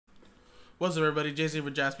What's up, everybody? JC for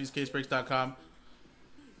JaspysCaseBreaks.com.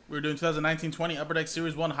 We're doing 2019-20 Upper Deck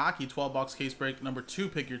Series 1 Hockey 12-box case break number 2.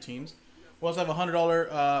 Pick your teams. We also have a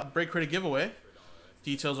 $100 break credit giveaway.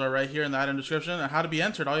 Details are right here in the item description. And how to be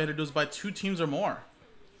entered, all you have to do is buy 2 teams or more.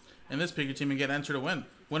 In this pick your team and get entered to win.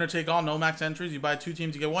 Winner take all, no max entries. You buy 2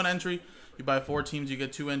 teams, you get 1 entry. You buy 4 teams, you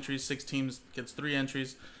get 2 entries. 6 teams gets 3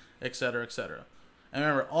 entries, etc., etc. And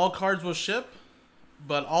remember, all cards will ship,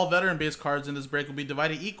 but all veteran-based cards in this break will be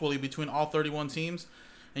divided equally between all 31 teams,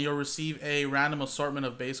 and you'll receive a random assortment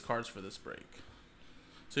of base cards for this break.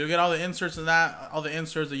 So you'll get all the inserts in that, all the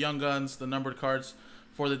inserts, the Young Guns, the numbered cards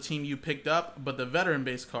for the team you picked up, but the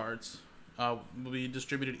veteran-based cards will be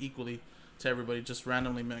distributed equally to everybody, just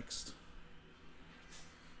randomly mixed.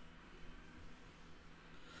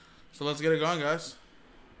 So let's get it going, guys.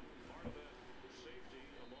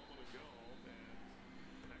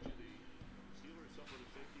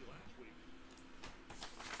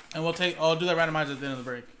 And I'll do that randomizer at the end of the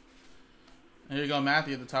break. And here you go,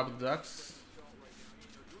 Matthew at the top of the Ducks.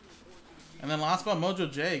 And then last spot,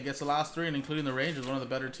 Mojo J gets the last 3, and including the Rangers, one of the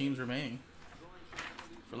better teams remaining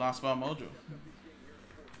for last spot Mojo.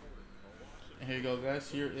 And here you go,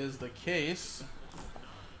 guys. Here is the case.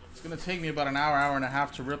 It's going to take me about an hour, hour and a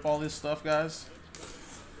half to rip all this stuff, guys.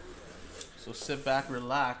 So sit back,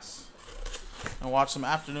 relax, and watch some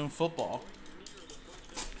afternoon football.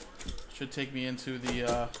 Should take me into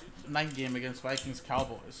the night game against Vikings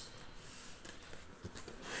Cowboys.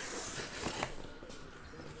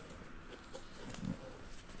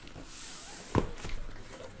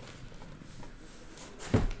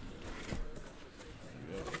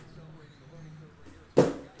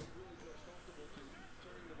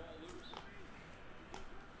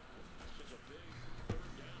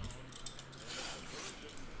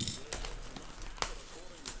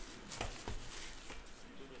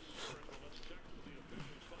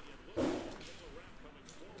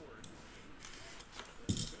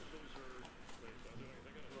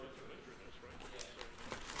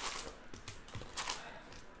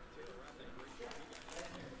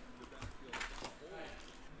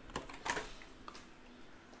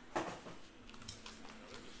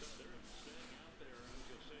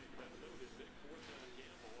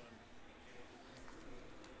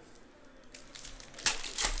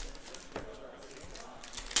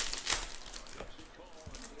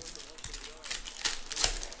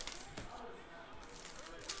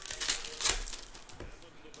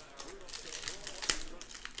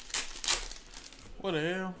 What the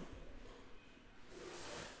hell?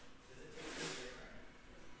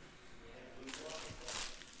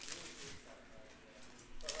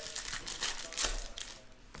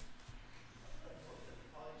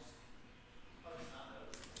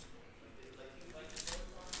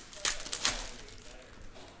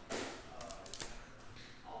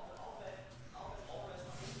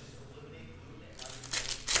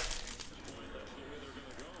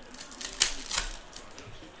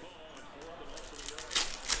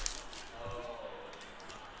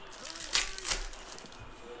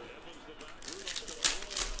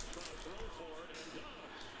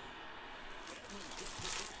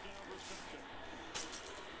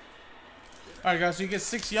 Alright, guys, so you get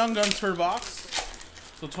 6 Young Guns per box.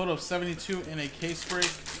 So a total of 72 in a case break.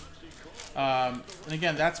 And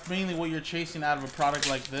again, that's mainly what you're chasing out of a product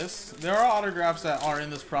like this. There are autographs that are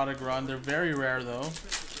in this product run. They're very rare, though.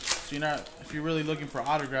 So if you're really looking for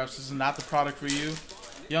autographs, this is not the product for you.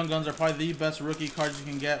 Young Guns are probably the best rookie cards you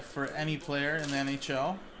can get for any player in the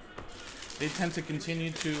NHL. They tend to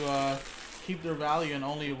continue to keep their value and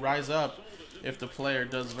only rise up if the player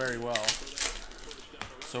does very well.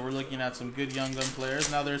 So we're looking at some good Young Gun players.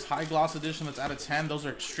 Now there's High Gloss Edition that's out of 10. Those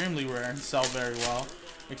are extremely rare and sell very well.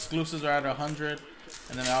 Exclusives are at 100.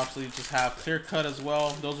 And then I obviously just have Clear Cut as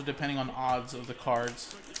well. Those are depending on odds of the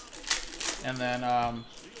cards. And then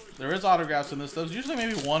there is autographs in this. There's usually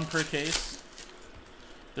maybe 1 per case.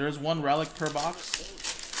 There is 1 relic per box.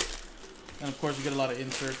 And of course you get a lot of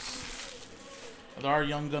inserts. There are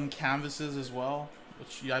Young Gun canvases as well,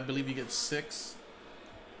 which I believe you get 6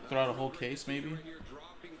 throughout a whole case maybe.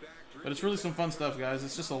 But it's really some fun stuff, guys.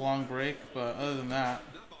 It's just a long break, but other than that,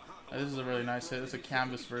 this is a really nice hit. It's a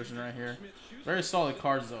canvas version right here. Very solid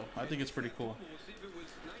cards, though. I think it's pretty cool.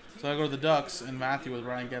 So I go to the Ducks and Matthew with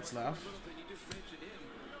Ryan Getzlaf.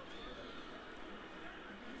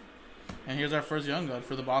 And here's our first Young Gun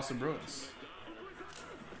for the Boston Bruins.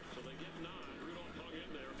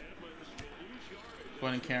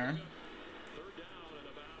 Gwen and Karen.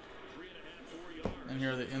 And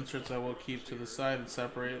here are the inserts I will keep to the side and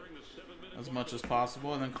separate as much as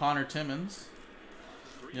possible. And then Connor Timmins,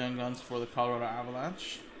 Young Guns for the Colorado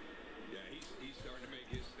Avalanche.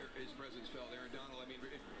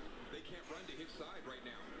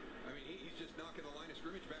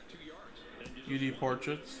 UD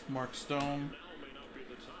Portraits, Mark Stone.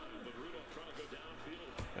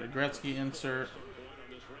 Got a Gretzky insert.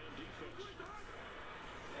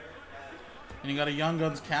 And you got a Young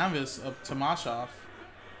Guns canvas of Timashov.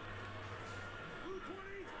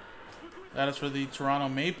 That is for the Toronto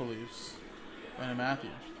Maple Leafs. Brandon Matthew.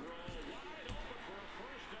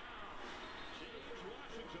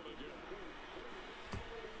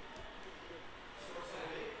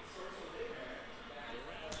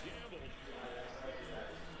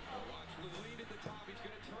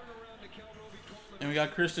 And we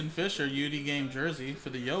got Christian Fischer, UD game jersey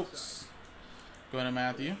for the Yotes. Going to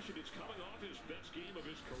Matthew.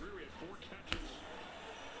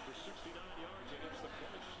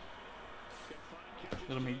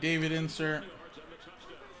 Little McDavid insert.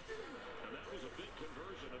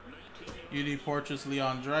 UD Portraits,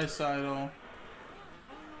 Leon Draisaitl.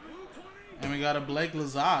 And we got a Blake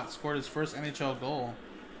Lizotte, scored his first NHL goal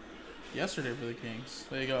yesterday for the Kings.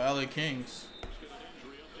 There you go, LA Kings.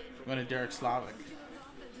 Going to Derek Slavic.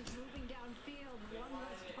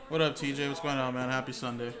 What up, TJ? What's going on, man? Happy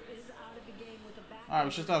Sunday. Alright,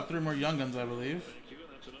 we should have 3 more Young Guns, I believe.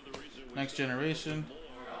 Next Generation.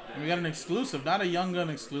 And we got an exclusive, not a Young Gun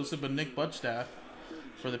exclusive, but Nick Butchstaff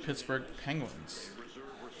for the Pittsburgh Penguins.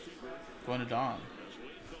 Going to Don.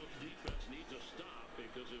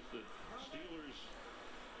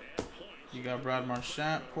 You got Brad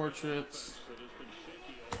Marchand portraits.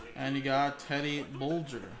 And you got Teddy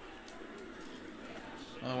Bolger.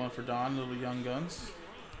 Another one for Don, little Young Guns.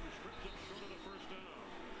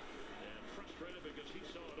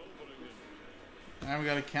 And we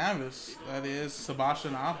got a canvas. That is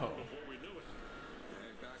Sebastian Aho.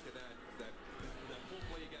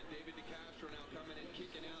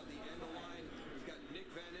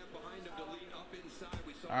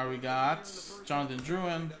 Alright, we got Jonathan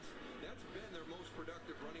Drouin.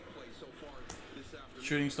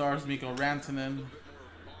 Shooting Stars, Mikko Rantanen.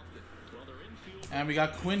 And we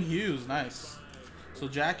got Quinn Hughes. Nice. So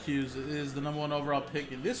Jack Hughes is the #1 overall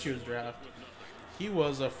pick in this year's draft. He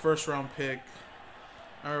was a first-round pick.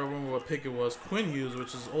 I don't remember what pick it was. Quinn Hughes, which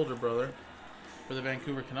is his older brother, for the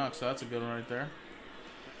Vancouver Canucks. So that's a good one right there.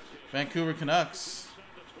 Vancouver Canucks.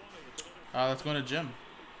 That's going to Jim.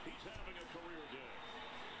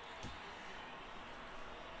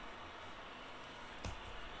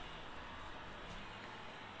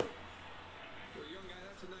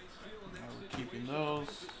 We're keeping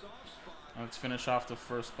those. Let's finish off the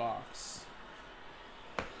first box.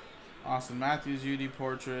 Austin Matthews, UD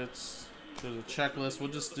Portraits. There's a checklist. We'll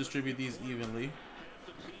just distribute these evenly.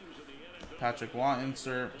 Patrick Waugh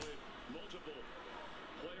insert.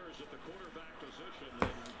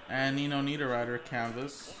 And Nino Niederreiter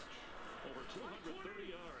canvas.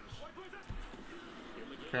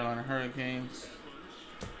 Carolina Hurricanes.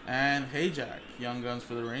 And Hayjack, Young Guns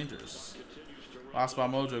for the Rangers. Last by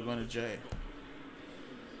Mojo going to Jay.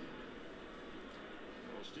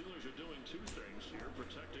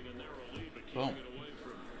 Boom.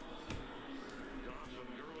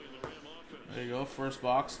 There you go, first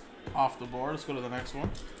box off the board. Let's go to the next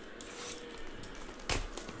one.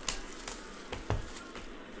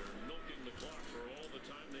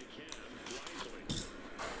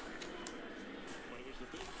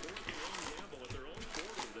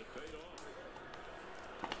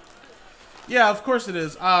 Yeah, of course it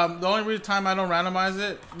is. The only time I don't randomize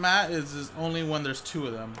it, Matt, is only when there's 2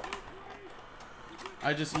 of them.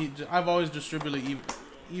 I've always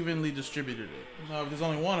evenly distributed it. If there's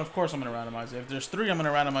only 1, of course I'm going to randomize it. If there's 3, I'm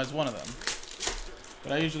going to randomize 1 of them.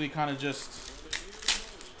 But I usually kind of just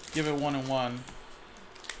give it 1 and 1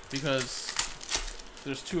 because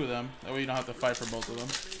there's 2 of them. That way you don't have to fight for both of them.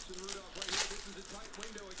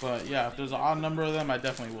 But yeah, if there's an odd number of them, I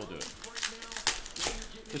definitely will do it.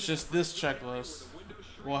 It's just this checklist.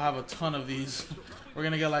 We'll have a ton of these. We're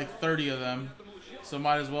going to get like 30 of them. So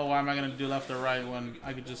might as well, why am I going to do left or right when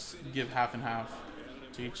I could just give half and half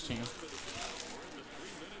to each team?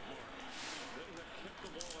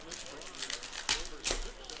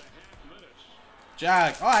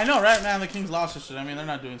 Jack. Oh, I know, right, man? The Kings lost this shit. I mean, they're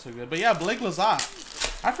not doing so good. But yeah, Blake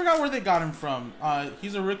Lizotte. I forgot where they got him from.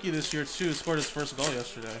 He's a rookie this year, too. Scored his first goal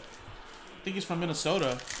yesterday. I think he's from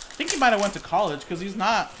Minnesota. I think he might have went to college because he's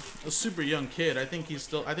not a super young kid. I think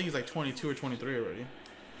he's like 22 or 23 already.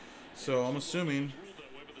 So I'm assuming.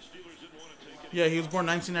 Yeah, he was born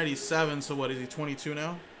 1997. So what, is he 22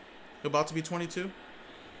 now? About to be 22?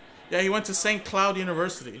 Yeah, he went to St. Cloud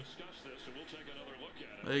University.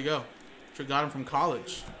 There you go. Sure got him from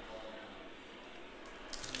college.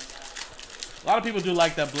 A lot of people do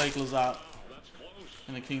like that Blake Lizotte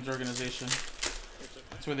in the Kings organization.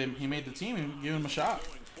 That's where he made the team and gave him a shot.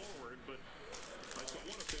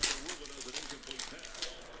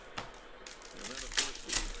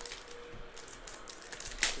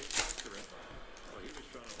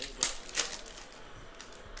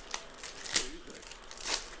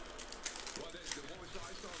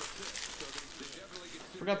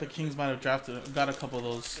 forgot the Kings might have got a couple of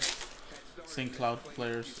those St. Cloud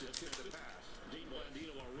players.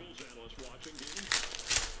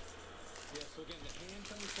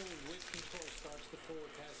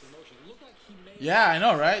 Yeah, I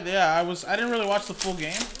know, right? Yeah, I didn't really watch the full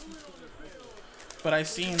game, but I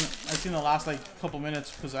seen the last like couple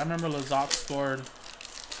minutes because I remember Lizotte scored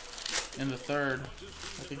in the third.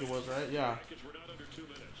 I think it was, right? Yeah.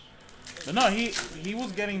 But no, he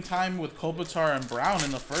was getting time with Kopitar and Brown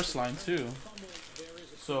in the first line too.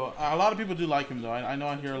 So a lot of people do like him though. I know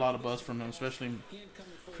I hear a lot of buzz from him, especially in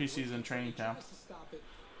preseason training camp.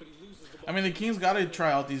 I mean, the Kings got to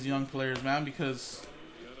try out these young players, man, because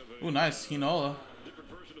ooh, nice Hinola,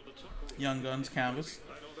 young guns canvas.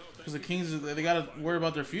 Because the Kings, they got to worry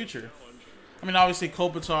about their future. I mean, obviously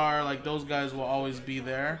Kopitar, like those guys will always be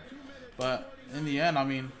there, but in the end, I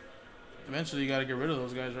mean, eventually you got to get rid of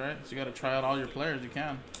those guys, right? So you got to try out all your players you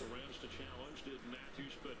can.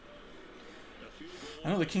 I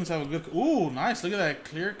know the Kings have a good... Ooh, nice. Look at that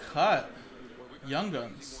clear cut. Young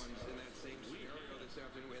Guns.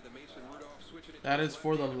 That is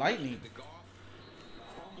for the Lightning.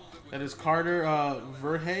 That is Carter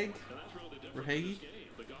Verhaeghe.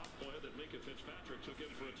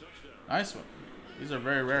 Nice one. These are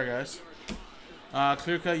very rare, guys.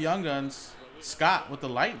 Clear cut Young Guns. Scott with the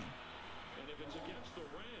Lightning.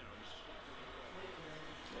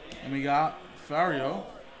 And we got Fario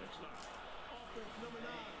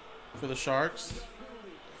for the Sharks.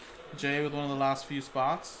 Jay with one of the last few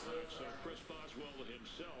spots.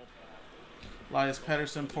 Elias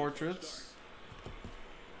Pettersson portraits.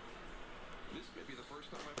 This may be the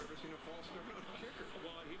first time I've ever seen a false start on a kicker.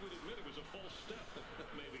 Well, he would admit it was a false step,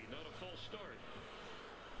 maybe, not a false start.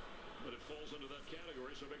 But it falls under that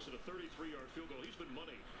category, so it makes it a 33-yard field goal. He's been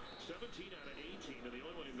money. 17 out of 18, and the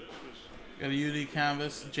only one he missed was... Got a UD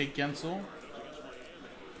canvas, Jake Gensel.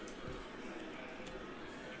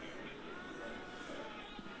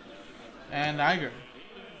 And Niger.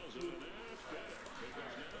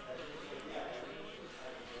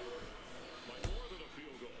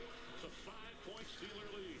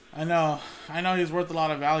 I know he's worth a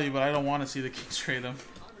lot of value, but I don't want to see the Kings trade him.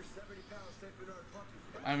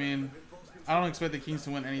 I mean, I don't expect the Kings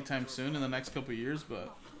to win anytime soon in the next couple of years,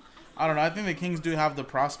 but I don't know. I think the Kings do have the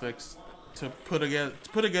prospects to put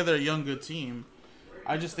together a young, good team.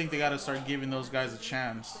 I just think they got to start giving those guys a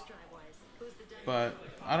chance. But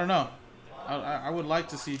I don't know. I would like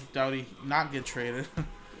to see Doughty not get traded.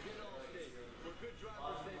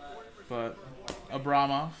 But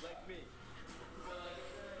Abramov.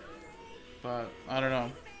 But I don't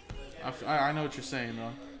know. I know what you're saying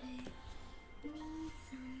though.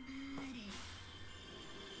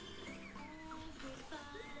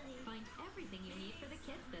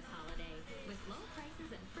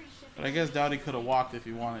 But I guess Doughty could have walked if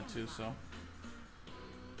he wanted to, so.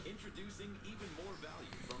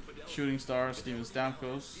 Shooting star, Steven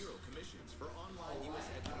Stamkos.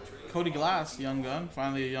 Cody Glass, young gun.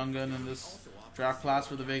 Finally a young gun in this draft class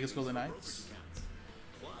for the Vegas Golden Knights.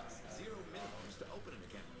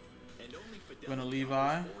 Gwenna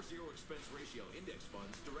Levi.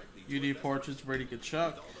 UD Portraits, Brady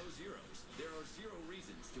Tkachuk.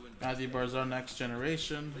 Matthew Barzal, Next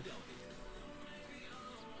Generation.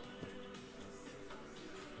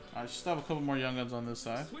 I just have a couple more young guns on this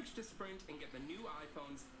side. Switch to Sprint and get the new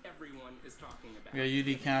iPhones everyone is talking about. We got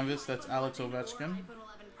UD Canvas, that's Alex Ovechkin.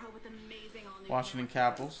 Washington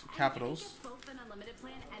Capitals. Both an unlimited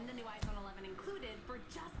plan and the new iPhone 11 included for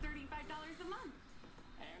just $35 a month.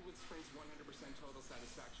 And with Sprint's 100% total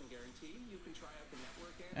satisfaction guarantee, you can try out the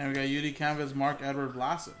network And we got UD Canvas, Marc-Edouard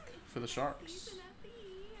Vlasic for the Sharks. Such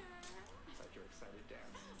your excited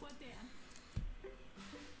dance. What dance?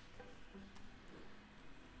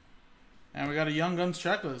 And we got a Young Guns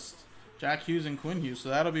checklist. Jack Hughes and Quinn Hughes, so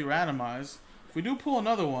that'll be randomized. If we do pull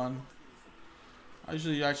another one, I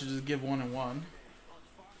usually actually just give 1 and 1.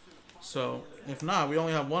 So if not, we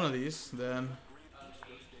only have one of these, then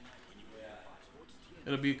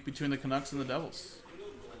it'll be between the Canucks and the Devils.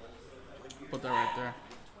 Put that right there.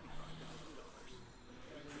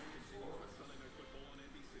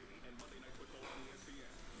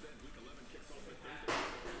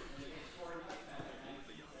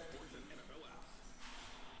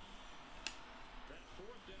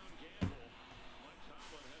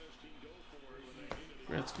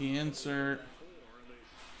 Gretzky insert.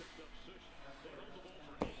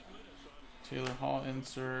 Taylor Hall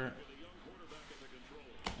insert.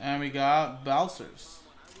 And we got Balcers.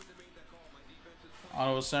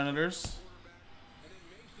 Ottawa Senators.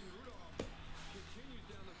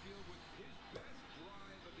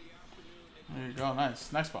 There you go.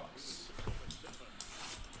 Nice. Next box.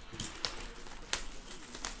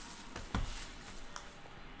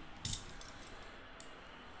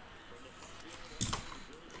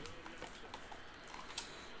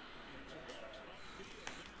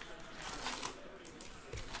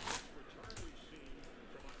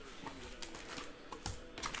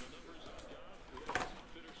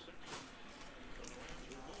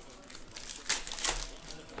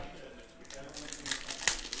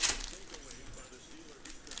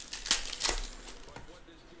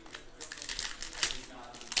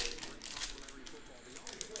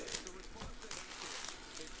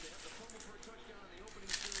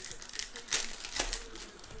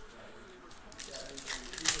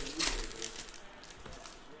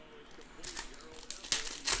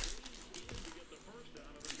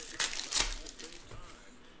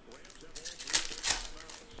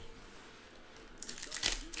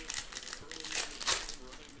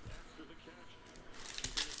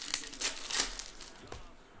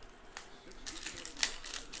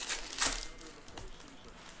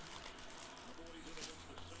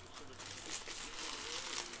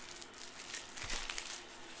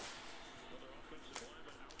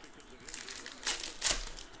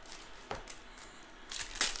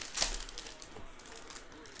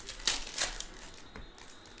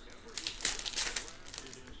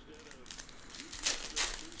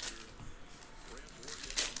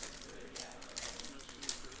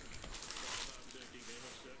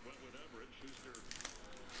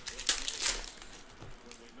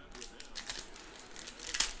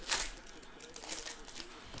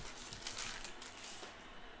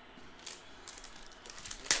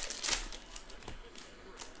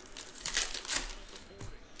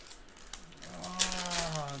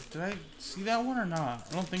 Did I see that one or not?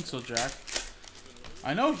 I don't think so, Jack.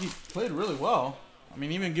 I know he played really well. I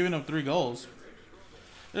mean, even giving up 3 goals.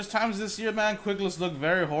 There's times this year, man, Quickless looked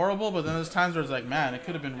very horrible, but then there's times where it's like, man, it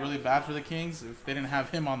could have been really bad for the Kings if they didn't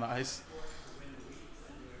have him on the ice.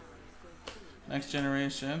 Next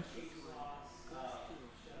generation.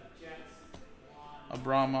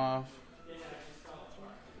 Abramov.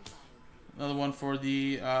 Another one for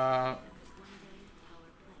the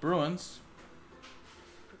Bruins.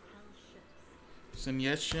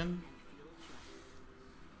 Sinyeshin.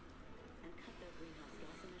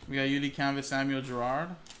 We got UD Canvas Samuel Girard.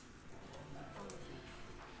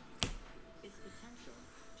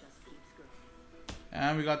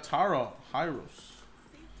 And we got Taro Hyros.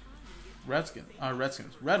 Red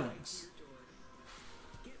Wings.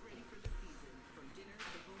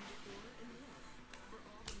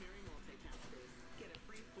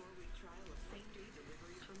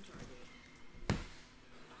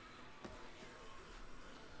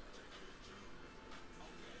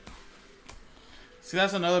 See,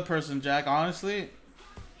 that's another person, Jack. Honestly,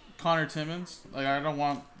 Connor Timmins. Like, I don't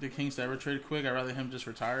want the Kings to ever trade Quick. I'd rather him just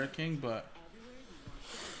retire a King, but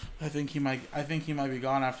I think he might be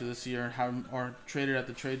gone after this year, or traded at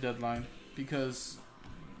the trade deadline, because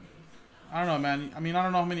I don't know, man. I mean, I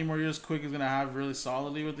don't know how many more years Quick is gonna have really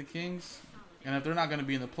solidly with the Kings, and if they're not gonna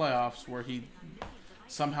be in the playoffs, where he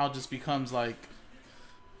somehow just becomes like,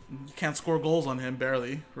 you can't score goals on him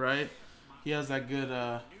barely, right? He has that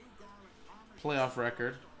good playoff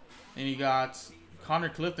record, and you got Connor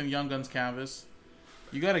Clifton, Young Guns Canvas.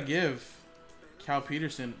 You got to give Cal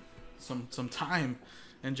Peterson some time,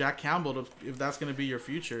 and Jack Campbell if that's going to be your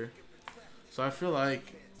future. So I feel like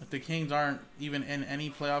if the Kings aren't even in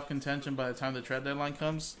any playoff contention by the time the trade deadline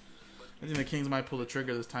comes, I think the Kings might pull the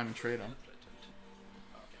trigger this time and trade him,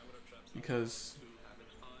 because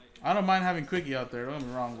I don't mind having Quickie out there, don't get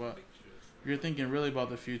me wrong, but if you're thinking really about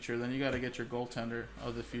the future, then you got to get your goaltender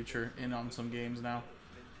of the future in on some games now.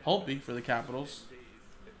 Holtby for the Capitals,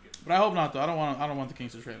 but I hope not though. I don't want the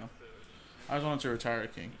Kings to trade him. I just want him to retire a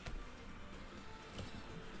King.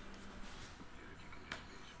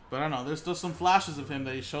 But I don't know. There's still some flashes of him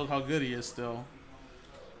that he showed how good he is still.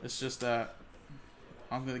 It's just that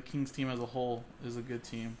I don't think the Kings team as a whole is a good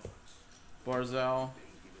team. Barzell.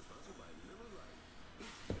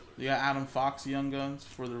 You got Adam Fox, Young Guns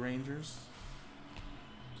for the Rangers.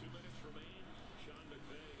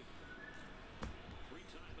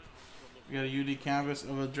 We got a UD Canvas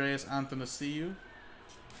of Andreas Anthonisiou.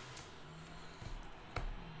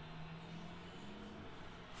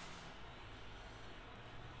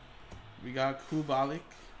 We got Kubalik.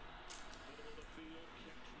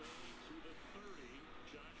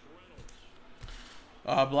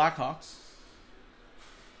 Blackhawks.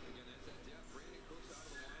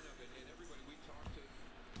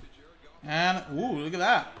 And, ooh, look at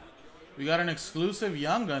that. We got an exclusive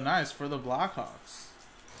Young Gun. Nice for the Blackhawks.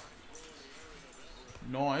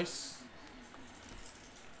 Nice.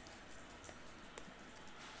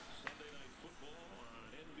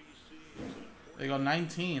 They got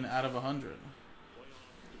 19 out of 100.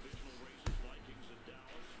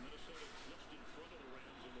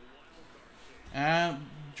 And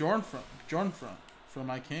Jordan from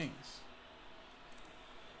my Kings.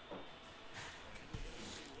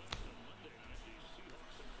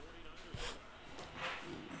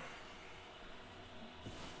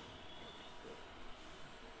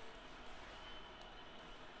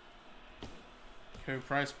 Carey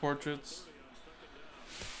Price portraits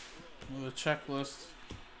with a checklist.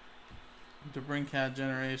 DeBrincat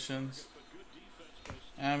generations.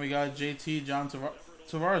 And we got JT John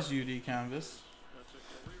Tavares UD canvas.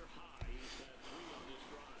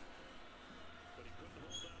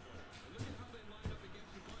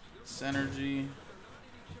 Synergy.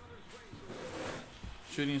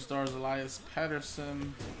 Shooting Stars Elias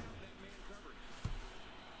Pettersson.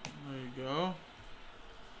 There you go.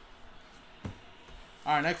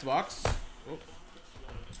 Alright, next box. Oh.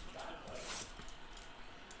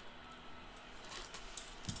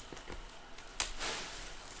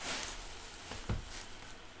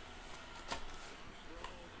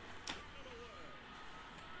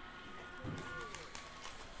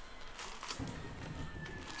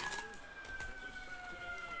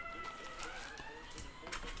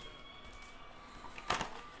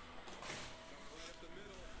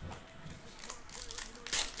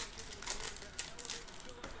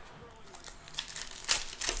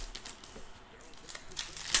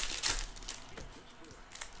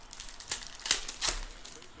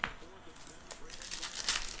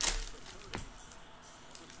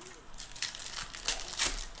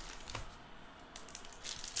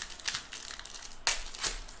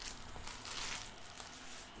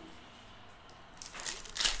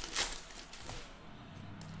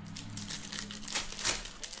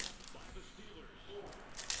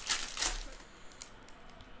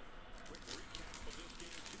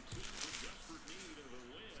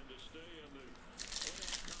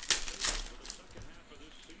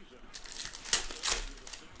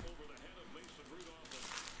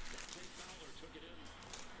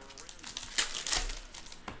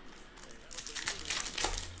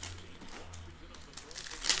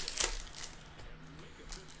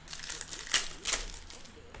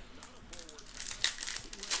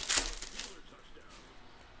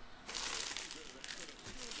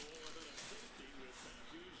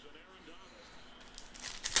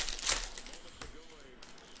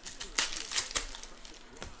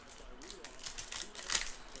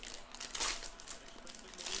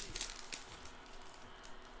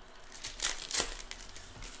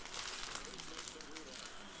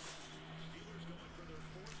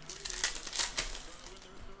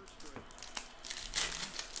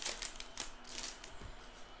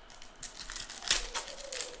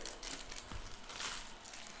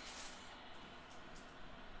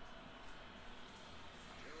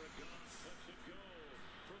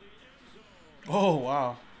 Oh,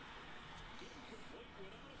 wow.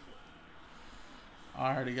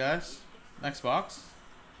 Alrighty, guys. Next box.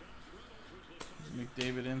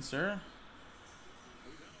 McDavid insert.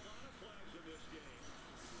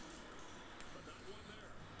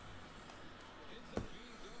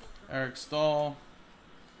 Eric Stahl.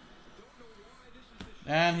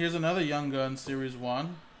 And here's another Young Gun Series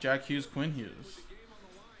 1. Jack Hughes, Quinn Hughes.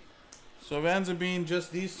 So if it ends up being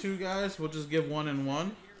just these two guys, we'll just give 1 and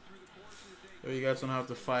 1. So you guys don't have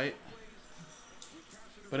to fight.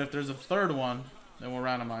 But if there's a third one, then we'll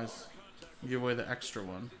randomize and give away the extra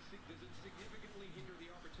one.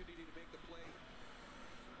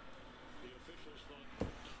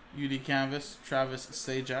 UD Canvas, Travis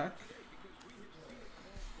Sajak.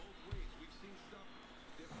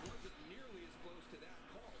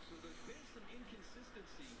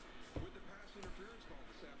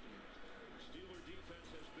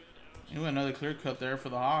 Ooh, another clear cut there for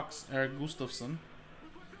the Hawks. Eric Gustafsson.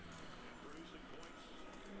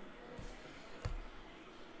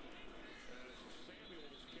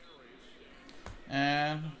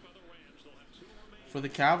 And for the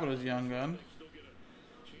Capitals, Young Gun.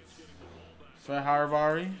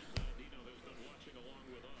 Fehervari.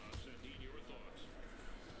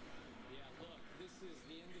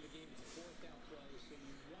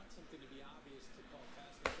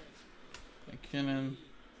 McKinnon.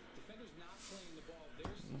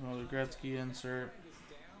 Another Gretzky insert.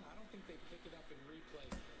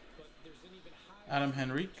 Adam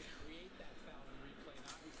Henrique.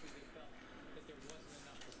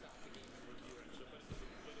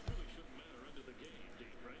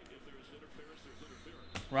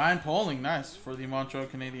 Ryan Poling, nice for the Montreal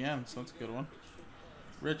Canadiens. That's a good one.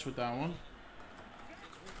 Rich with that one.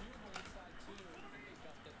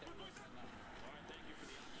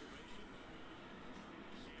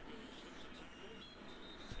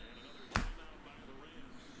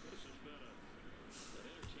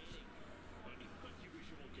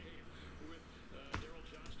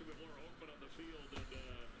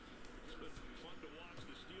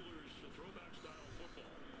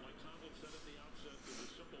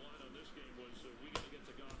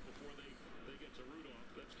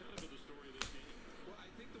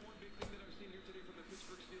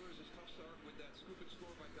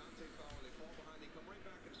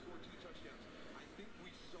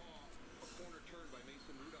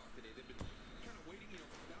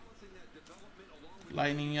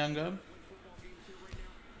 Lightning Young Gun.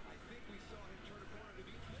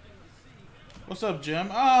 What's up, Jim?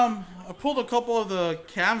 I pulled a couple of the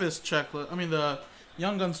canvas checklist. I mean the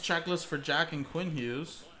Young Guns checklist for Jack and Quinn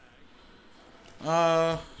Hughes.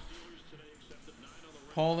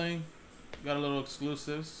 Poling, got a little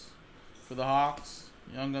exclusives for the Hawks.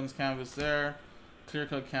 Young Guns canvas there, clear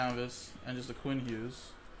cut canvas, and just a Quinn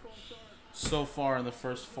Hughes. So far in the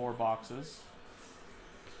first 4 boxes.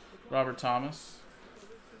 Robert Thomas.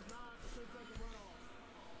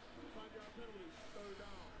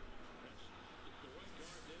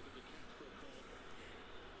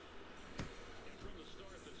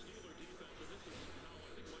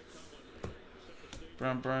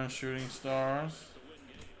 Brent Burns, Shooting Stars.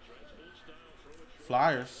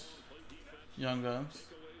 Flyers. Young Guns.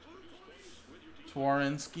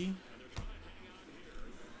 Twarynski.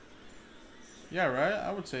 Yeah, right?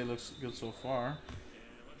 I would say it looks good so far.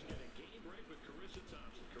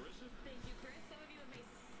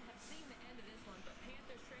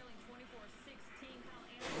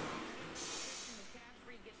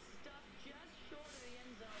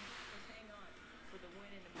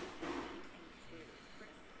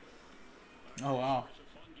 Oh, wow.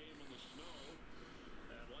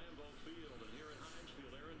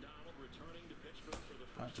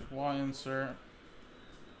 Patrick Waugh insert.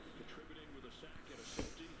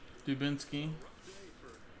 Dubinsky.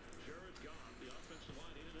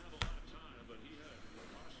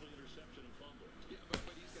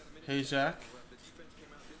 Hayjack.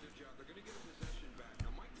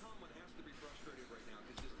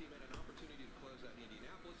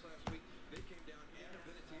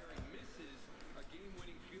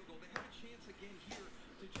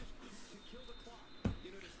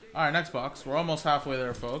 All right, next box. We're almost halfway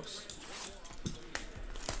there, folks.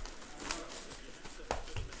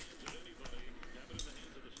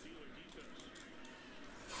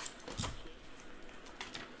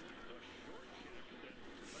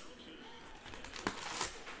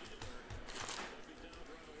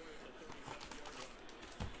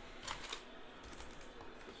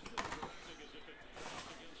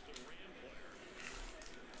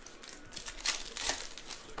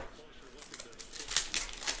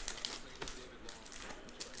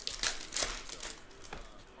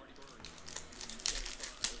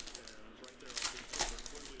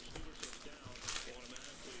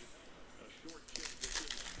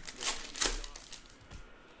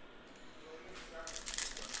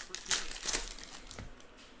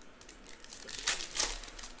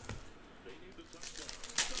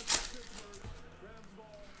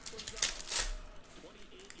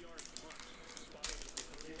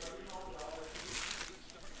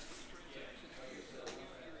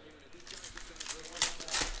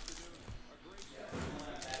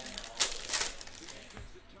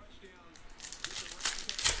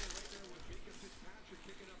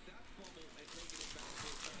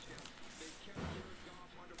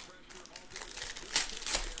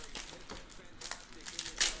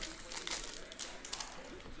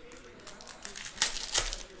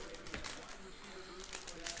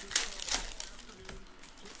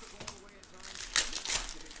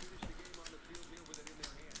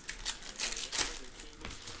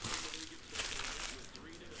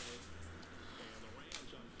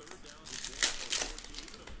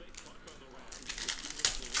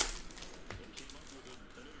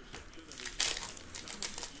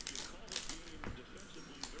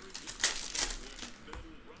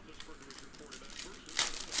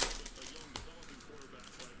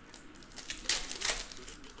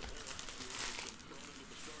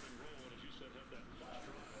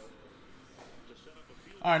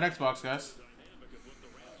 All right, next box, guys.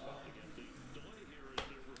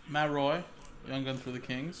 Matt Roy, Young Gun for the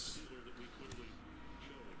Kings.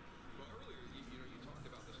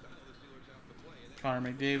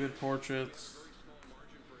 Connor McDavid portraits.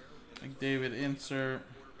 McDavid insert.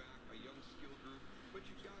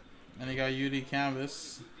 And you got UD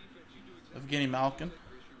canvas of Evgeny Malkin.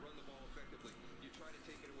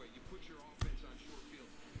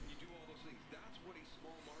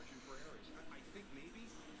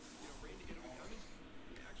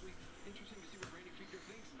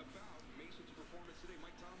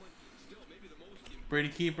 Brady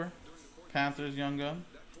Keeper, Panthers Young Gun.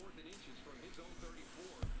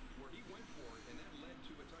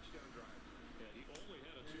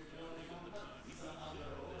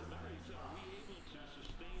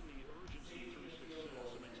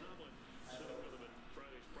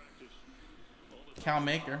 Cal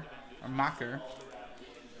Maker, or Macker,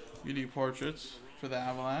 UD portraits for the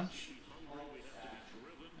Avalanche.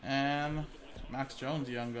 And Max Jones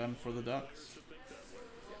Young Gun for the Ducks.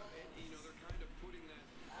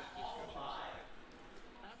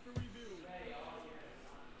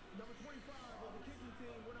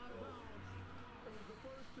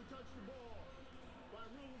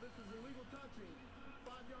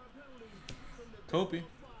 Kopi.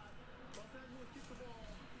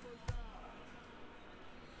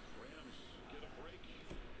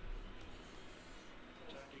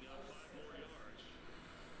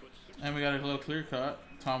 And we got a little clear cut,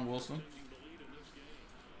 Tom Wilson.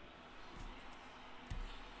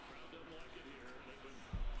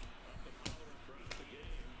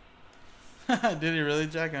 Did he really,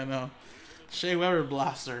 Jack? I know. Shea Weber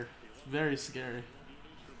blaster. Very scary.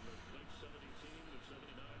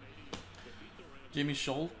 Jimmy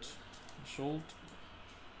Schultz.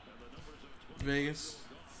 Vegas.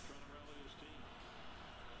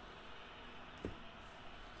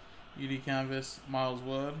 UD canvas, Miles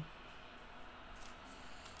Wood.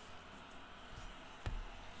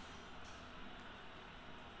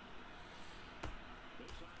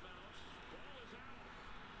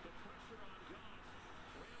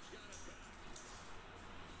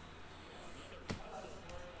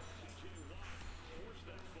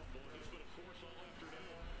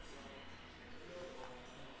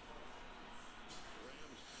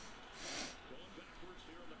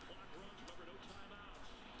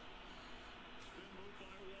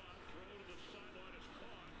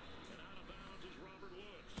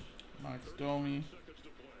 Max Domi.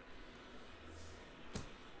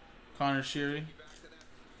 Connor Sheary.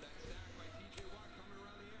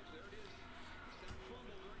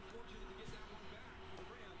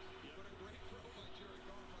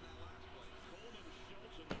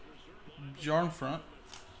 Jorn front.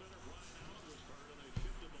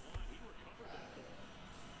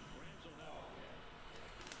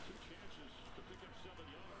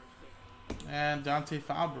 And Dante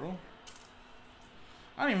Fabro.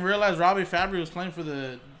 I didn't even realize Robbie Fabry was playing for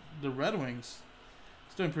the Red Wings.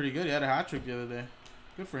 He's doing pretty good. He had a hat trick the other day.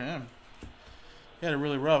 Good for him. He had it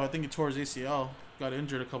really rough. I think he tore his ACL. Got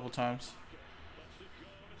injured a couple times.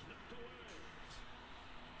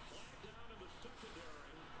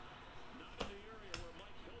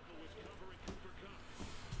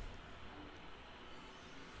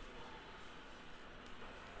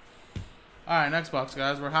 Alright, next box,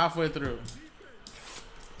 guys. We're halfway through.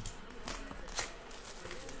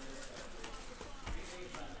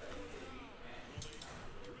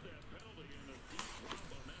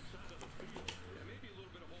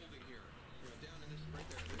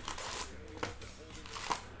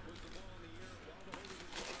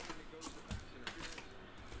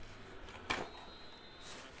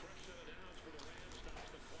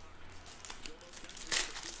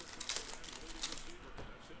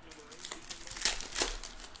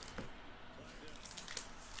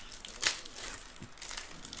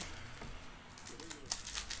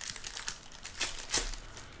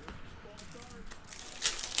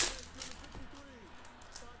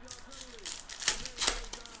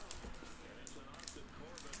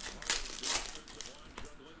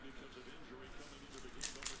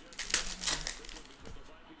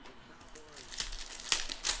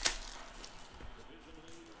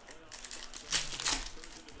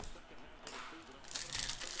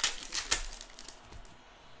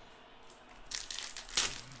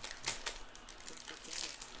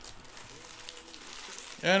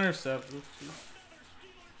 Intercept.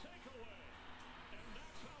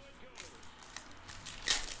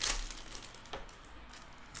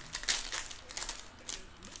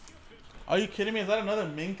 Are you kidding me? Is that another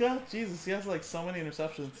Minka? Jesus, he has like so many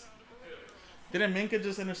interceptions. Didn't Minka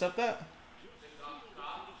just intercept that?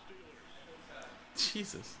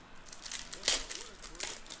 Jesus.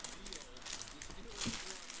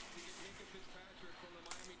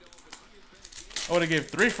 I would have gave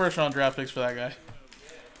 3 first-round draft picks for that guy.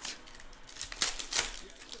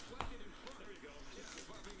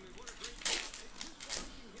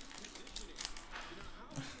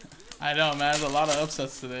 I know, man. There's a lot of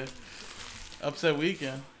upsets today. Upset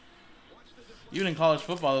weekend. Even in college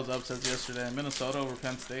football, there was upsets yesterday. Minnesota over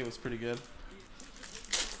Penn State was pretty good.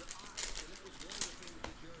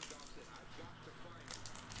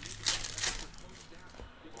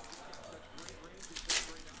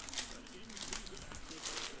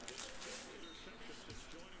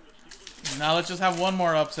 Now let's just have one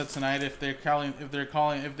more upset tonight. If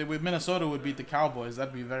Minnesota would beat the Cowboys,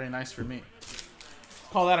 that'd be very nice for me.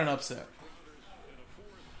 Call that an upset.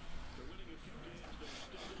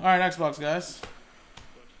 All right, next box, guys.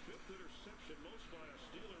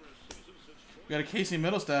 We got a Casey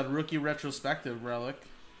Middlestad rookie retrospective relic.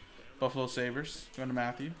 Buffalo Sabres. Going to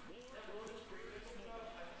Matthew.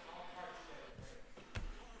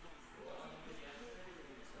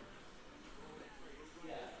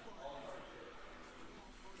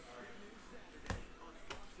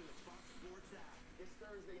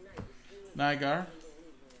 Nygaard.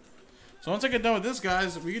 So once I get done with this,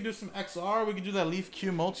 guys, we can do some XR. We can do that Leaf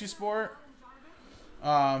Q Multisport.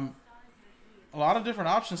 A lot of different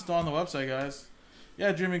options still on the website, guys.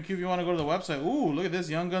 Yeah, Dreaming Cube, you want to go to the website. Ooh, look at this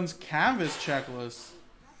Young Guns canvas checklist.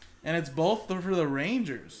 And it's both for the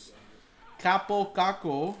Rangers. Capo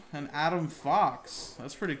Caco and Adam Fox.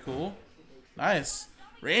 That's pretty cool. Nice.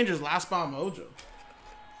 Rangers last spot mojo.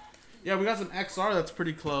 Yeah, we got some XR that's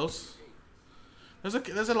pretty close.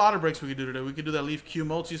 There's a lot of breaks we could do today. We could do that Leaf Q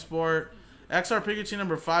Multisport. XR Pikachu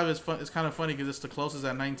number 5 is fun. It's kind of funny because it's the closest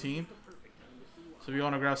at 19. So if you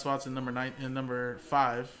want to grab spots in number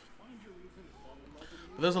 5.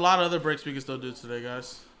 But there's a lot of other breaks we can still do today,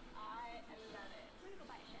 guys.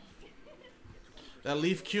 That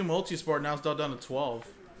Leaf Q Multisport now is down to 12.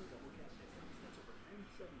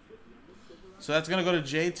 So that's going to go to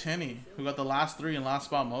Jay Tinney, who got the last 3 in last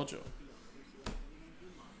spot mojo.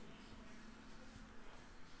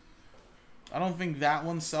 I don't think that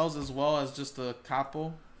one sells as well as just the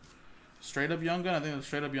Capo straight up Young Gun. I think the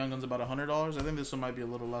straight up Young Gun's about $100. I think this one might be a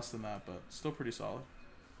little less than that, but still pretty solid.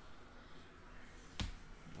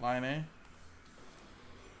 Line A.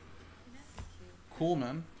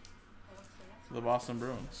 Coolman. The Boston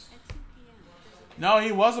Bruins. No,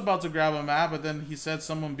 he was about to grab a map, but then he said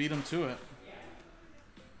someone beat him to it.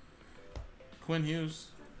 Quinn Hughes.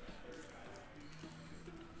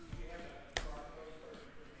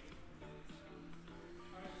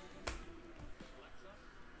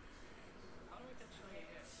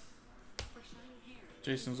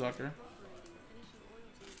 Jason Zucker. Would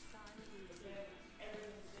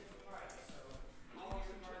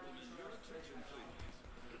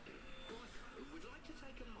like to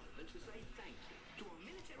take a moment to say thank you to our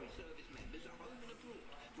military service members at home and abroad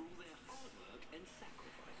for all their hard work and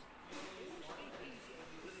sacrifice. It's made easier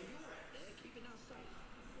when you're out there keeping us safe.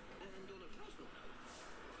 And on a personal note,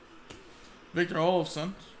 Victor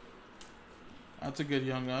Olofsson. That's a good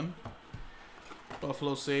Young Gun.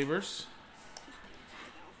 Buffalo Sabres.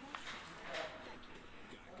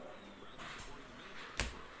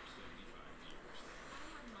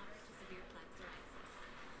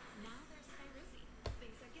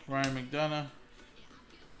 Ryan McDonough.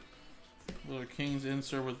 Little Kings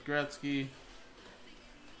insert with Gretzky.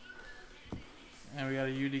 And we got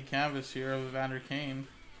a UD canvas here of Evander Kane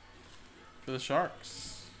for the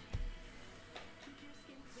Sharks.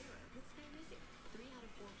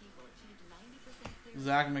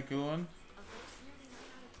 Zach McEwen.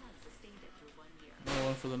 Another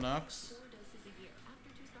one for the Nucks.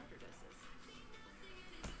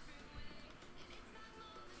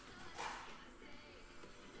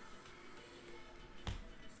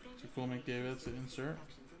 Cool McDavid to insert.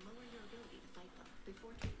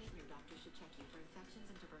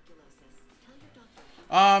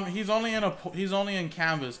 He's only in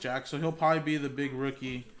canvas, Jack, so he'll probably be the big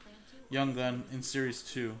rookie Young Gun in Series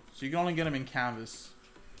 2. So you can only get him in canvas.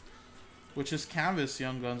 Which is canvas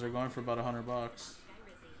Young Guns are going for about $100.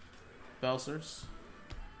 Belsers.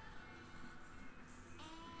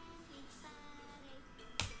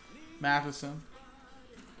 Matheson.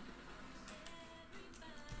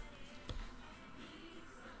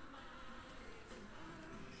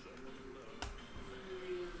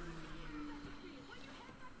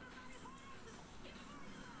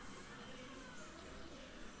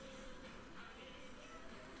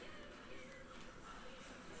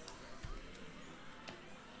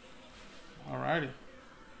 Alrighty.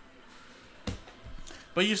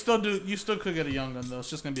 But you still could get a Young Gun though. It's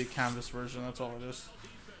just gonna be a canvas version. That's all it is.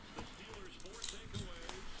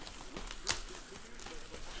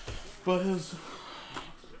 But his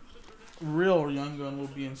real Young Gun will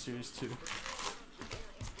be in Series 2.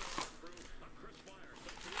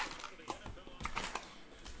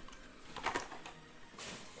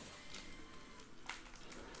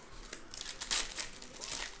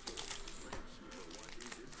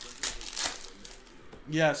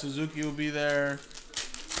 Yeah, Suzuki will be there.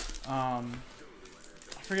 I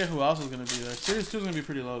forget who else is going to be there. Series 2 is going to be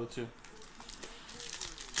pretty loaded too.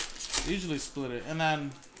 They usually split it. And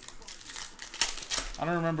then, I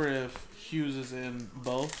don't remember if Hughes is in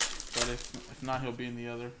both, but if not, he'll be in the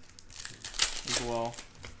other as well.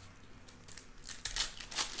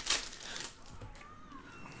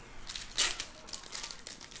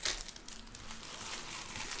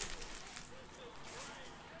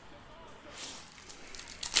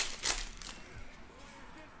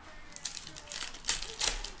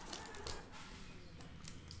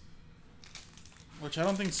 Which I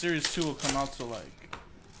don't think Series 2 will come out till like,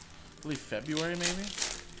 I believe February maybe?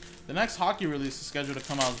 The next hockey release is scheduled to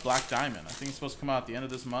come out as Black Diamond. I think it's supposed to come out at the end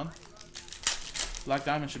of this month. Black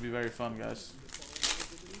Diamond should be very fun, guys.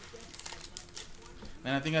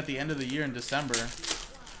 And I think at the end of the year in December,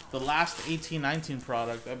 the last 18-19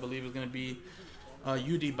 product, I believe, is going to be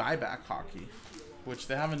UD buyback hockey. Which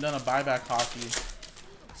they haven't done a buyback hockey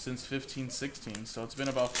since 15-16, so it's been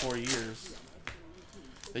about 4 years.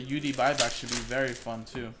 The UD buyback should be very fun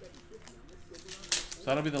too. So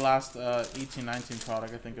that'll be the last 18-19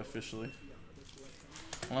 product, I think, officially.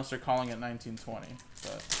 Unless they're calling it 19-20. But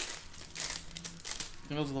I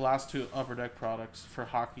think those are the last two Upper Deck products for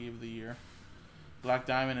hockey of the year. Black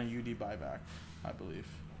Diamond and UD buyback, I believe.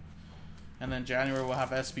 And then January we'll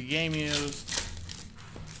have SB Game Used.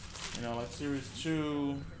 You know, like Series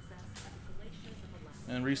 2.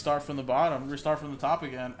 And restart from the bottom, restart from the top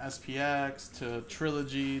again. SPX to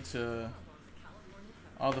Trilogy to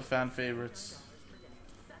all the fan favorites.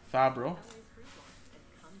 Fabro.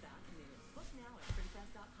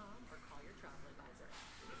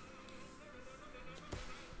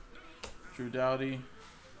 Drew Doughty.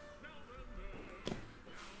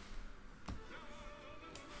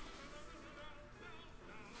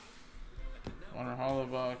 Warner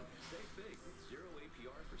Hollaback.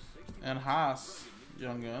 And Haas.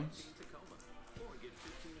 Young Guns.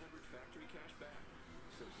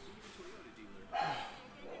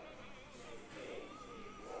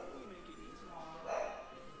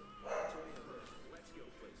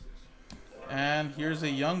 And here's a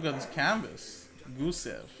Young Guns canvas,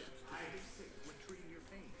 Gusev.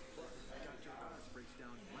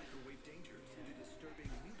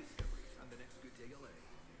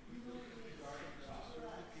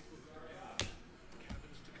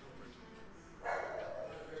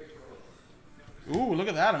 Ooh, look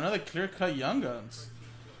at that. Another clear-cut Young Guns.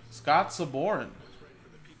 Scott Saborin.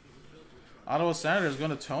 Ottawa Senators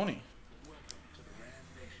going to Tony.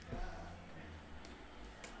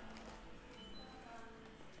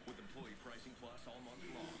 With employee pricing plus all month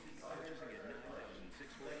long. Purchasing at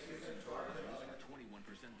 $9,646 in total for 21%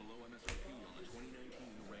 below MSRP on the 2019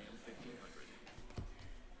 Ram 1500.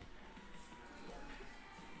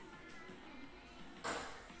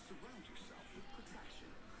 Surround yourself with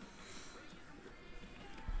protection.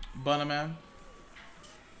 Bunnaman.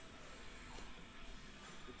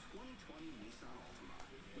 The 2020 Nissan Altima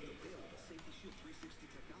with available Safety Shield 360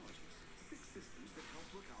 technologies. 6 systems that help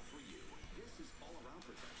look out for you. This is all-around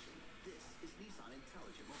protection. This is Nissan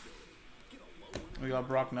Intelligent Mobility. Get a low one. We got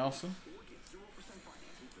Brock Nelson. Or get 0%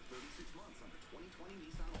 financing for 36 months on the 2020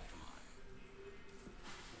 Nissan Altima.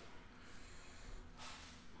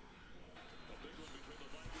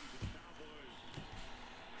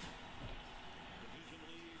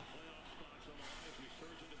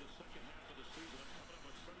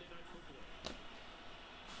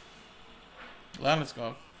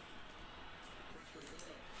 Landeskog.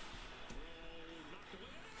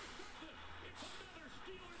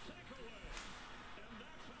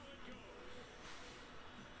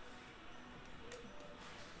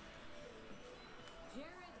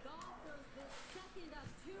 Jared Goff throws the second of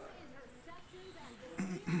 2 interceptions, and the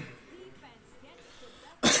Steelers defense gets the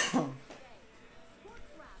best of today. Sports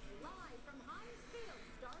Wrap live from Heinz Field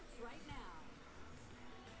starts right now.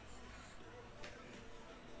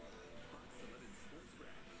 Sports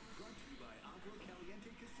Wrap, brought to you by Agua Caliente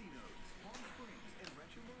Casinos, Palm Springs, and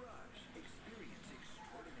Rancho Mirage. Experience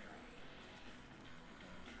extraordinary.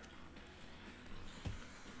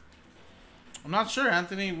 I'm not sure,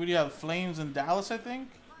 Anthony. Would you have Flames in Dallas, I think?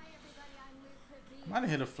 Hi everybody, I'm Liz Hippie. I might have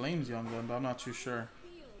hit a Flames Young Gun, but I'm not too sure.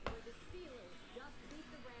 Field where the Steelers just beat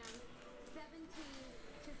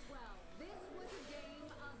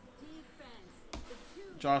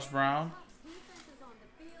Josh Brown. Defenses on the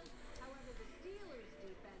field. However, the Steelers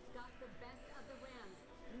defense got the best of the Rams.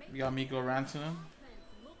 We got Miko Rantanen. Offense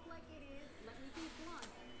look like it is, let me be blunt,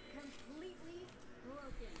 completely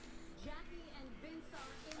broken. Jackie and Vince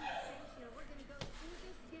are in the station. We're going to go through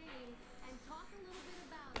this game and talk a little bit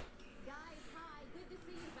about it. Guys, hi, good to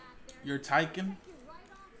see you back there. Your Tyken Take you right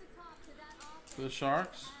off the top to that offense. for the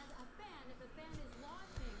Sharks. As a fan, if a fan is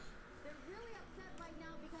watching, they're really upset right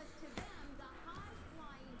now because to them, the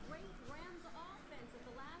high-flying, great Rams offense of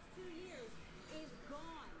the last 2 years is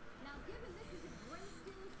gone. Now, given this is a great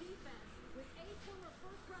Steelers defense with 8 former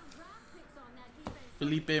first-round draft picks on that defense,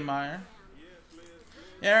 Felipe Meyer.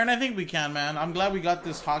 Yeah, Aaron, I think we can, man. I'm glad we got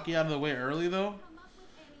this hockey out of the way early, though.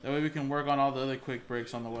 That way we can work on all the other quick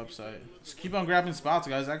breaks on the website. Just keep on grabbing spots,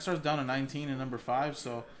 guys. XR's down to 19 and number 5,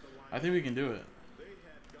 so I think we can do it. They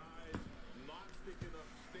had guys not picking up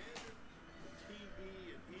standard TB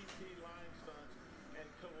and ET line stunts and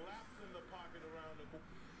collapsing the pocket around the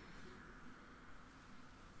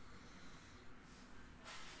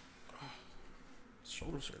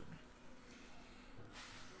Shoulder surgery.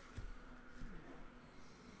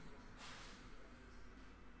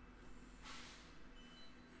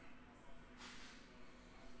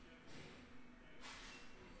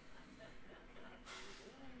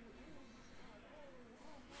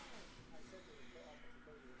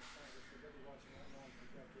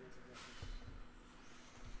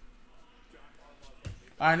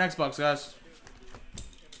 All right, next box, guys.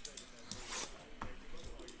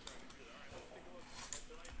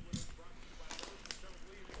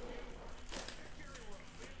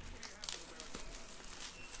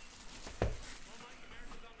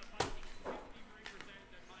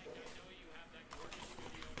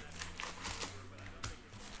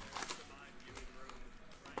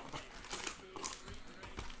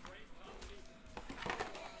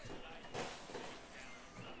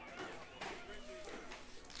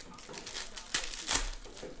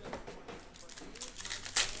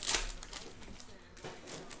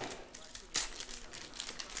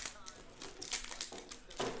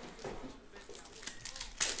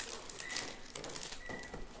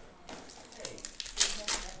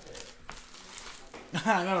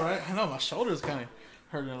 I know, right? I know, my shoulder's kind of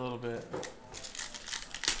hurting a little bit.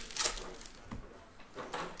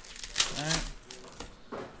 Alright.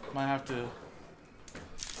 Might have to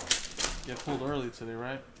get pulled early today,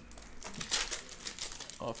 right?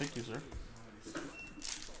 Oh, thank you, sir.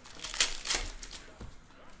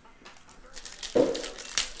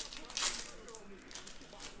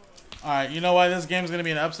 Alright, you know why this game's going to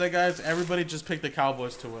be an upset, guys? Everybody just picked the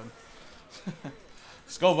Cowboys to win.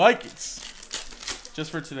 Let's go Vikings. Just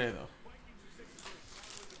for today, though.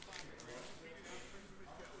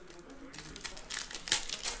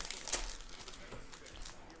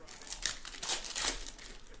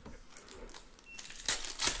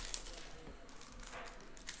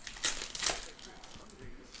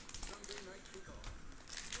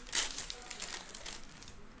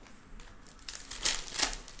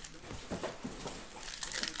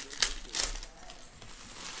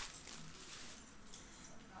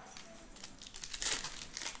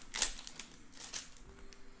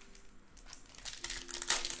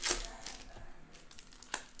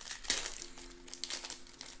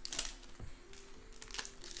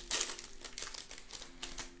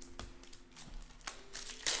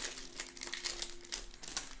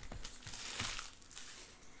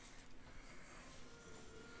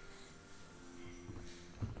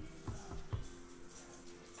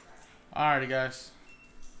 Alrighty, guys.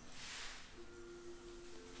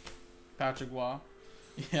 Patrick Waugh.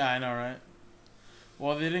 Yeah, I know, right?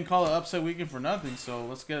 Well, they didn't call it upset weekend for nothing, so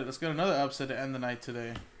let's get another upset to end the night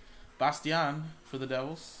today. Bastian for the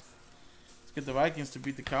Devils. Let's get the Vikings to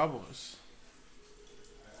beat the Cowboys.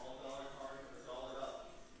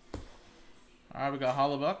 Alright, we got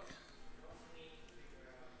Hollebuck.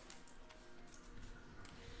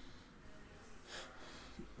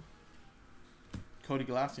 Cody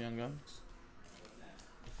Glass, Young Guns.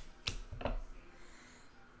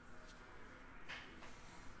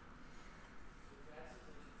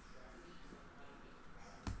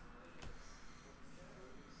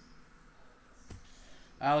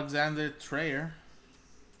 Alexander Trayer.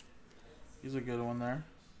 He's a good one there.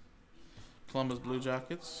 Columbus Blue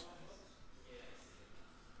Jackets.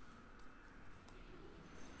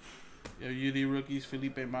 UD rookies,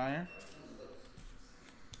 Felipe Meyer.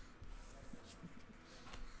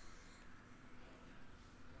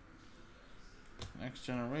 Next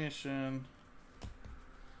generation.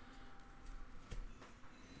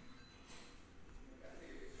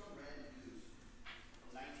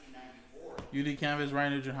 UD Canvas,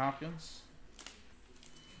 Ryan Nugent Hopkins.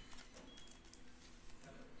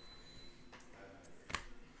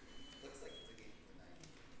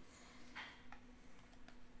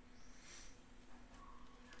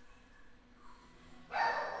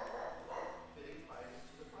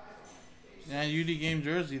 And UD game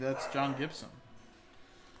jersey, that's John Gibson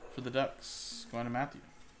for the Ducks. Going to Matthew.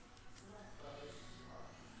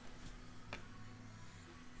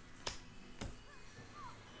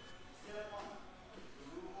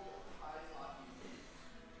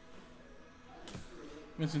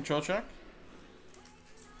 Vincent Trocheck.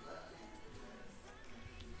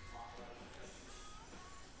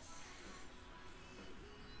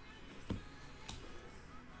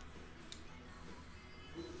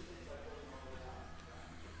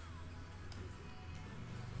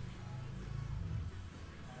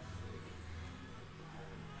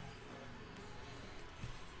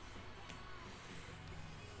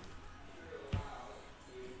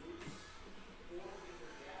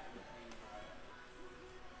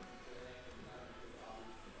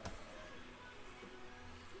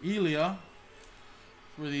 Elia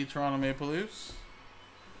for the Toronto Maple Leafs.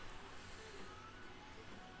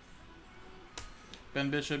 Ben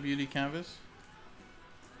Bishop, UD Canvas.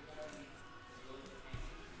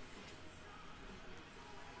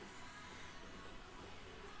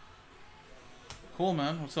 Cool,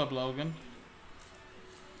 man. What's up, Logan?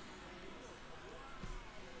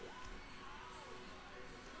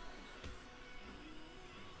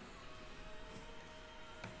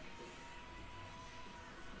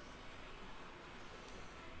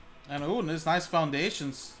 And ooh, this nice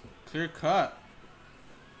foundations. Clear cut.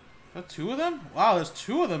 Is that two of them? Wow, there's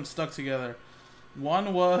two of them stuck together.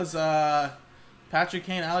 One was Patrick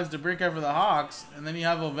Kane, Alex DeBrincat for the Hawks, and then you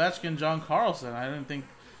have Ovechkin, John Carlson. I didn't think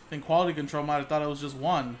Quality Control might have thought it was just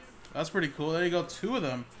one. That's pretty cool. There you go, two of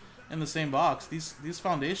them in the same box. These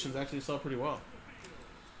foundations actually sell pretty well.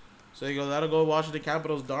 So there you go. That'll go Washington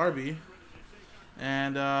Capitals Darby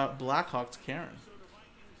and Blackhawks Karen.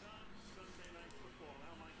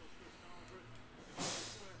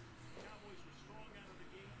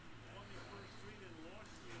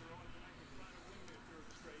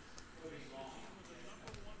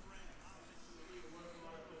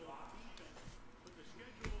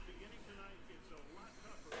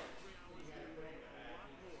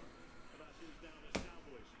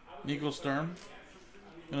 Nico Sturm,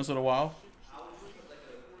 Minnesota Wild.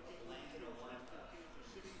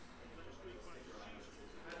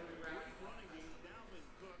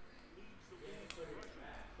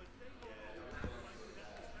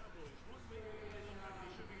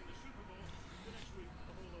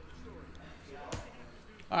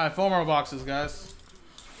 Alright, 4 more boxes, guys.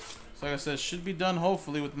 So like I said, should be done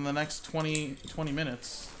hopefully within the next 20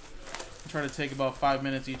 minutes. I'll try to take about 5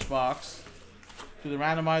 minutes each box. Do the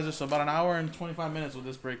randomizer, so about an hour and 25 minutes what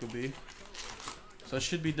this break will be. So it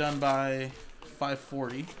should be done by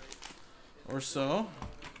 5:40 or so.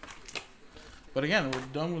 But again, we're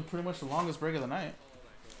done with pretty much the longest break of the night.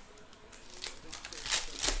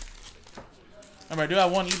 Remember, I do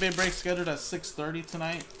have one eBay break scheduled at 6:30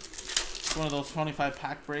 tonight. It's one of those 25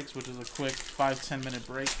 pack breaks, which is a quick 5-10 minute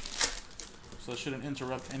break. So it shouldn't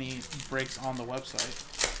interrupt any breaks on the website.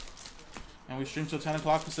 And we stream till 10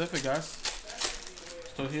 o'clock Pacific, guys.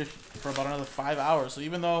 Still here for about another 5 hours. So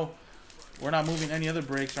even though we're not moving any other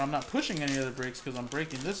breaks, or I'm not pushing any other breaks because I'm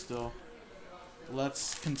breaking this still,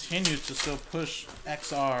 let's continue to still push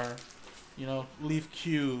XR, you know, Leaf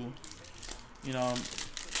Q, you know,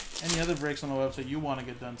 any other breaks on the website you want to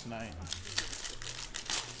get done tonight.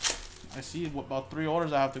 I see about 3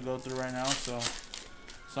 orders I have to go through right now, so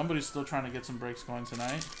somebody's still trying to get some breaks going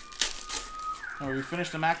tonight. Right, we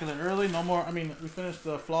finished Immaculate early. No more. I mean, we finished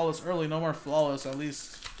the Flawless early. No more Flawless, at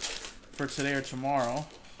least for today or tomorrow.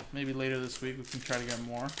 Maybe later this week we can try to get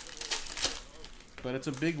more. But it's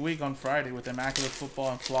a big week on Friday with Immaculate Football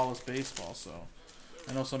and Flawless Baseball. So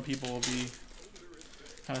I know some people will be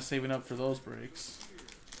kind of saving up for those breaks.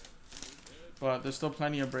 But there's still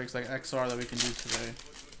plenty of breaks like XR that we can do today.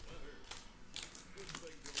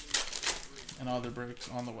 And other breaks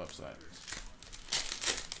on the website.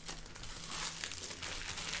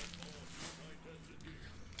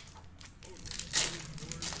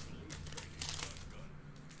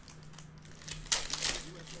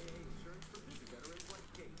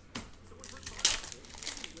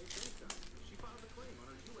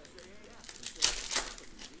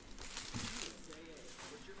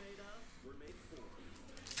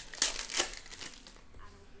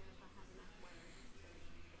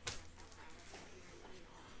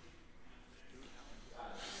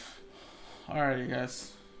 Alrighty,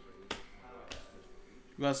 guys.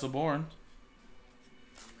 You guys are born.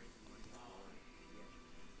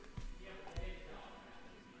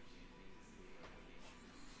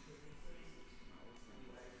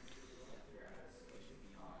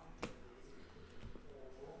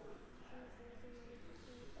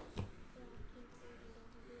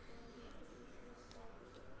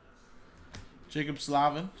 Jacob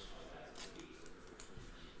Slavin.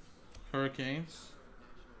 Hurricanes.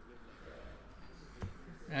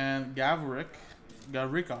 And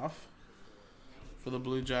Gavrikov for the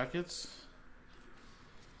Blue Jackets.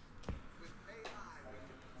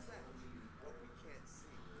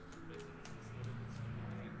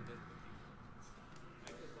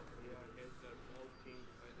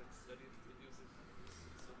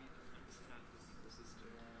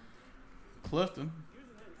 Clifton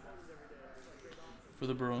for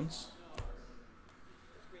the Bruins.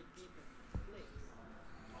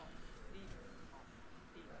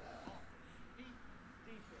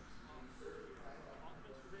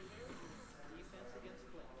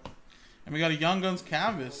 And we got a Young Guns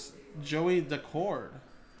canvas, Joey Decord.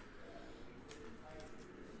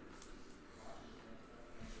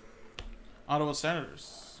 Ottawa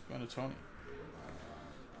Senators, going to Tony.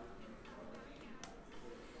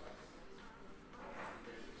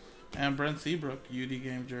 And Brent Seabrook, UD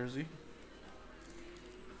game jersey.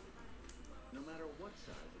 No matter what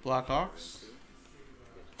size Blackhawks.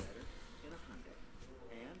 gets better in a Hyundai.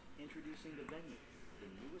 And introducing the Venue, the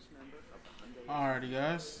newest member of the Hyundai. Alrighty,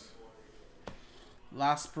 guys.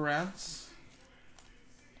 Last Perance.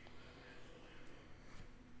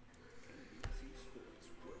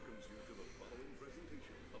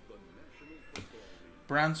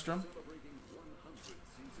 Brandstrom.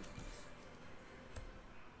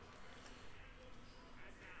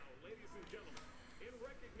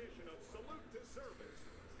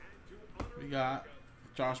 We got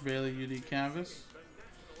Josh Bailey, UD canvas.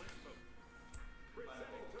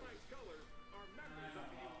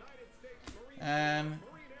 And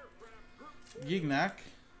Gignac.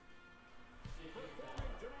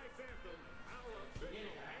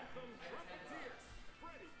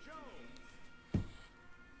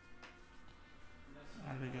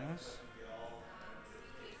 Alright, guys.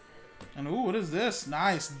 And ooh, what is this?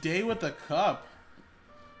 Nice. Day with the Cup.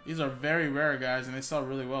 These are very rare, guys, and they sell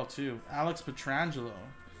really well too. Alex Pietrangelo,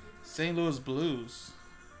 St. Louis Blues.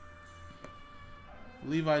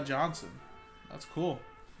 Levi Johnson. That's cool.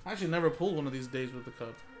 I actually never pulled one of these Days with the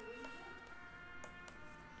Cup.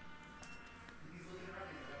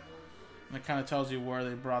 And it kind of tells you where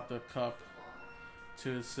they brought the cup to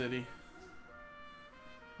his city.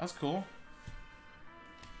 That's cool.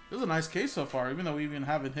 This is a nice case so far, even though we even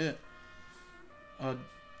haven't hit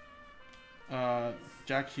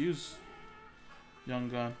Jack Hughes Young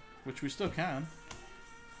Gun, which we still can.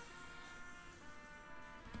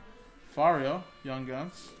 Fario Young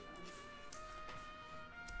Guns.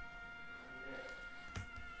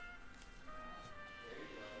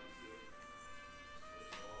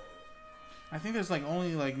 I think there's like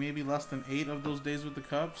only like maybe less than 8 of those Days with the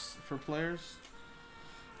Cups for players.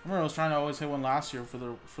 I remember I was trying to always hit one last year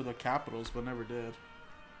for the Capitals, but never did.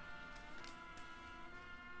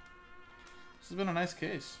 This has been a nice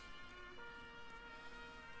case.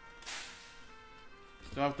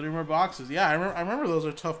 Still have 3 more boxes. Yeah, I remember those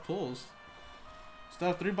are tough pulls. Still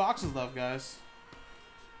have 3 boxes left, guys.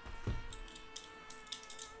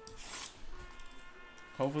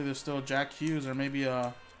 Hopefully there's still Jack Hughes or maybe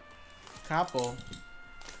a Capo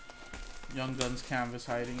Young Guns canvas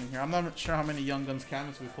hiding in here. I'm not sure how many Young Guns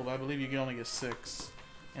canvas we pull, but I believe you can only get 6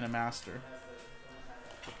 in a master.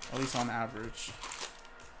 At least on average.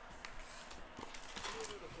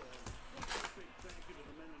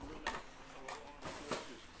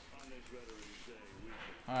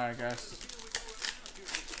 Alright, guys.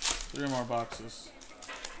 3 more boxes.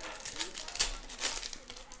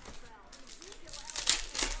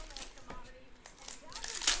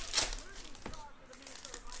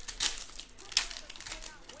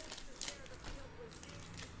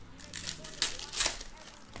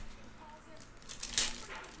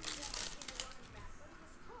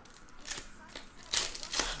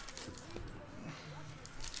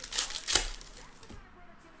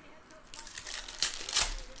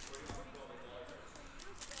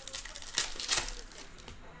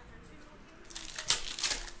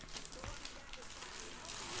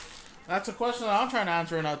 That's a question that I'm trying to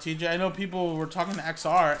answer right now, TJ. I know people were talking to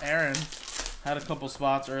XR. Aaron had a couple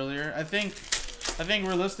spots earlier. I think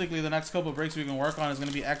realistically the next couple of breaks we can work on is going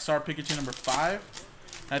to be XR Pikachu number 5.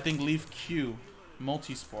 And I think Leaf Q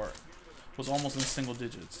Multisport was almost in single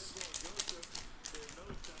digits.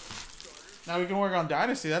 Now we can work on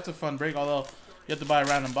Dynasty. That's a fun break, although you have to buy a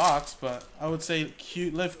random box. But I would say Leaf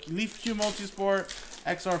Q Multisport,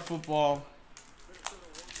 XR Football.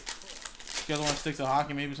 If you guys want to stick to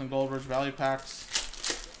hockey, maybe some Gold Rush Value Packs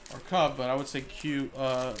or Cup, but I would say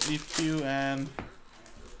Leaf Q and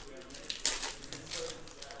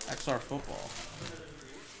XR Football.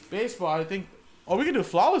 Baseball, I think Oh, we can do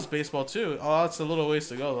Flawless Baseball too. Oh, that's a little ways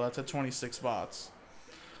to go though. That's at 26 spots.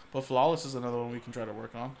 But Flawless is another one we can try to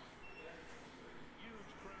work on.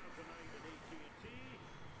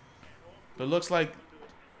 But it looks like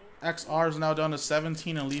XR is now down to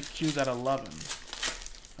 17 and Leaf Q's at 11.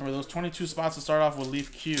 Remember those 22 spots to start off with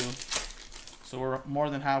Leaf Q. So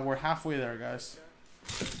we're halfway there, guys.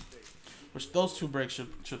 Which those two breaks should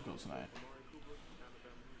go tonight.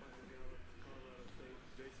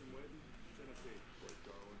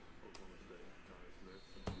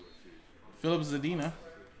 Philip Zadina.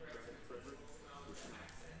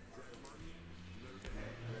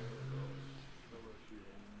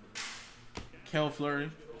 Kale Fleury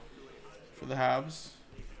for the Habs.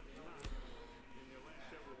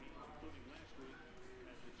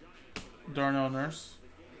 Darnell Nurse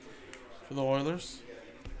for the Oilers.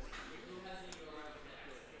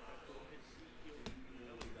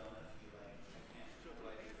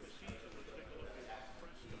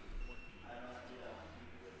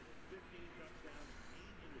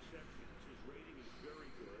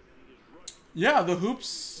 Yeah, the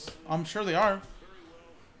hoops. I'm sure they are.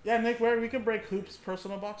 Yeah, Nick, where we could break hoops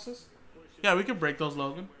personal boxes. Yeah, we could break those,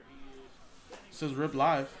 Logan. It says Rip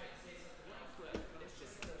Live.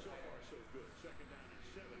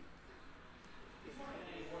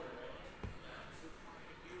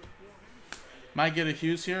 Might get a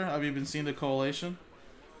Hughes here. Have you been seeing the collation?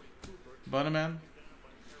 Butterman.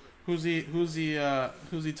 Who's he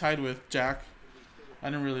tied with? Jack. I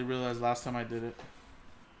didn't really realize last time I did it.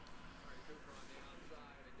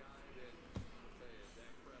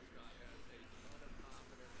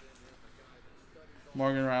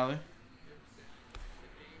 Morgan Riley.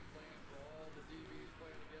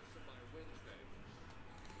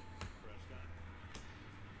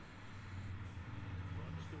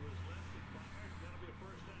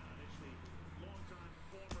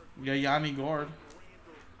 Yeah, Yanni Gord.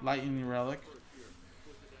 Lightning Relic.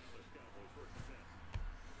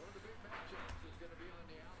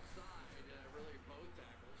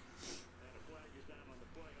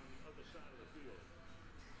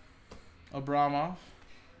 Abramov.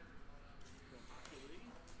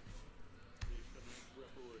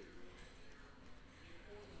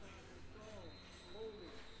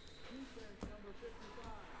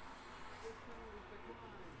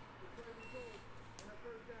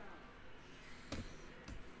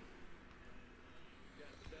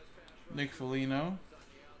 Nick Foligno.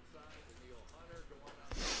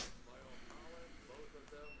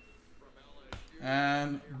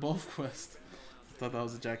 And Bolfquist. Thought that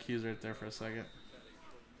was a Jack Hughes right there for a second.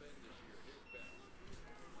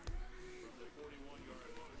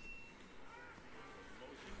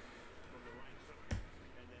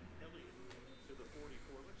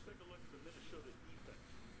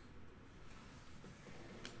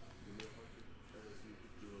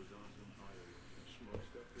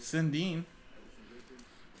 Sindine.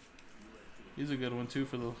 He's a good one too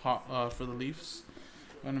for the Leafs.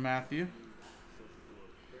 And Matthew.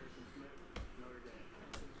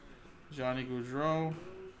 Johnny Gaudreau.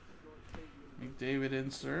 McDavid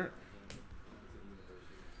insert.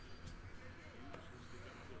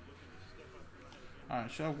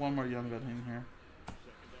 Alright, should have one more young gun in here.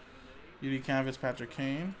 UD Canvas, Patrick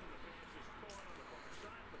Kane.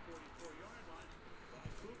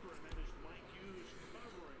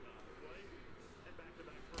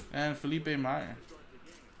 And Felipe Myers,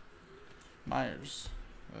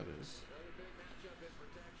 that is.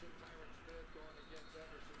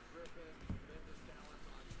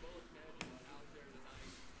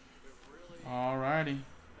 Alrighty.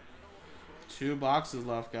 2 boxes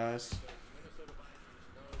left, guys.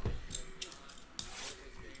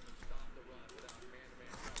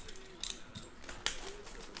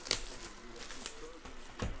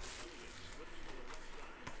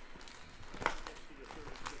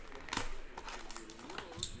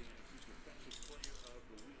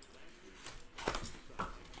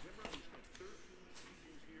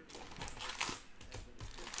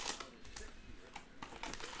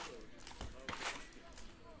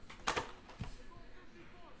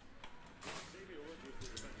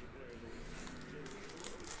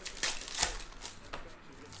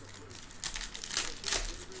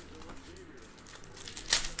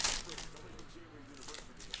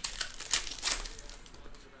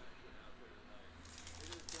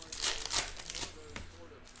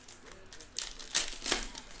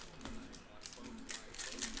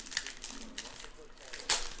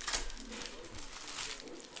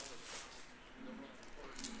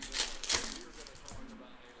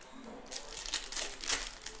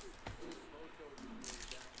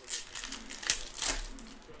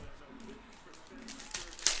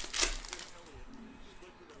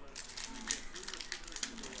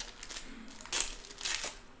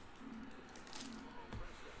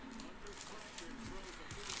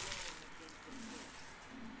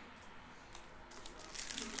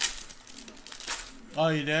 Oh,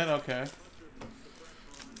 you did? Okay.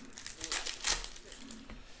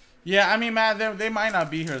 Yeah, I mean, Matt, they might not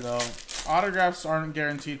be here, though. Autographs aren't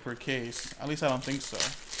guaranteed per case. At least I don't think so.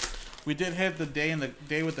 We did hit the day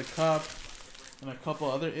with the cup and a couple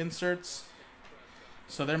other inserts.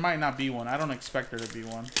 So there might not be one. I don't expect there to be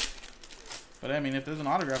one. But I mean, if there's an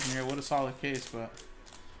autograph in here, what a solid case, but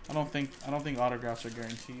I don't think autographs are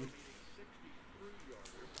guaranteed.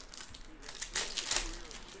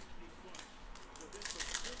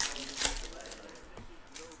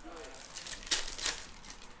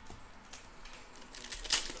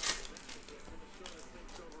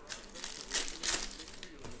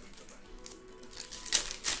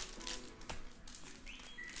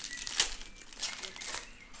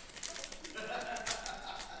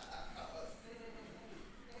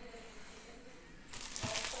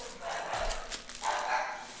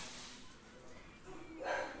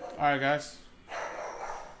 Alright, guys.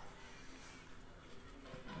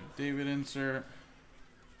 David insert.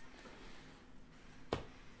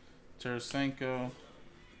 Tarasenko.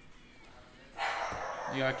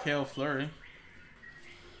 You got Kale Fleury.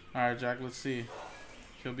 Alright, Jack, let's see.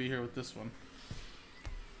 He'll be here with this one.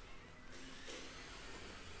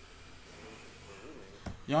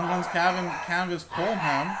 Young Guns Canvas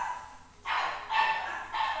Coleham.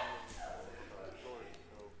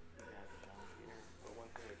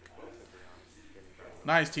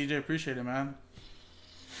 Nice, TJ. Appreciate it, man.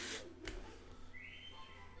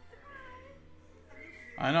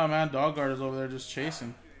 I know, man. Dog Guard is over there just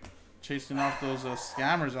chasing off those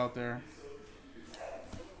scammers out there.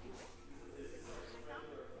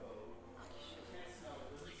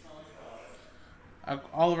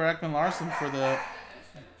 Oliver Ekman-Larsson for the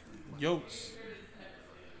Yotes.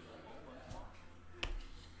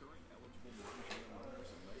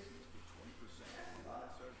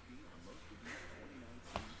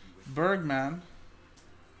 Bergman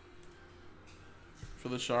for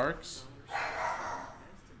the Sharks.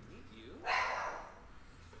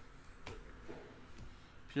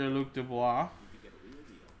 Pierre-Luc Dubois.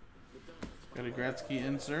 Got a Gretzky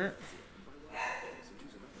insert.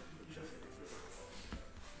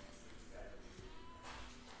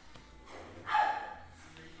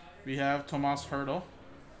 We have Tomas Hertl.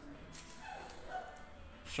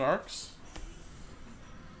 Sharks.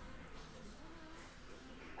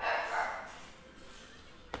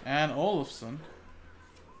 And Olofsson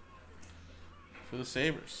for the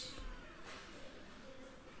Sabres.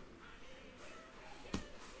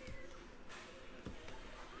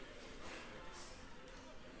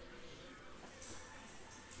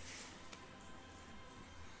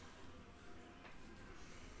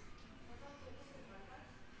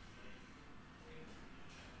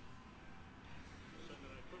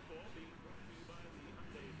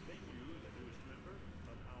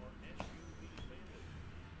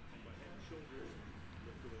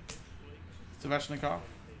 Svechnikov.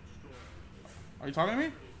 Are you talking to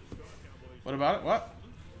me? What about it? What?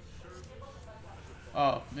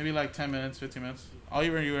 Oh, maybe like 10 minutes, 15 minutes. I'll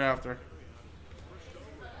even you after.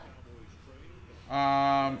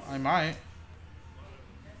 I might.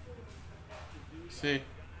 See.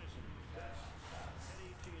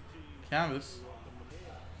 Canvas.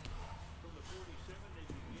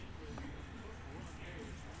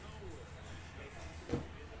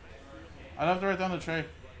 I'd have to write down the tray.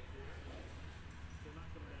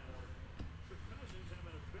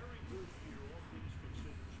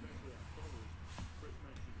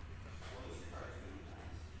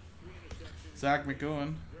 Zach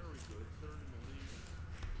McEwen.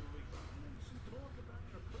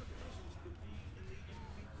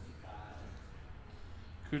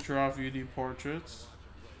 Kucherov UD Portraits.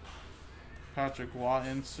 Patrick Waugh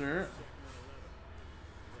insert.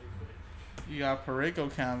 You got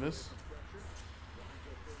Parayko Canvas.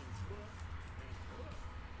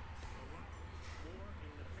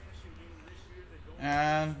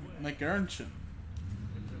 And McEachran.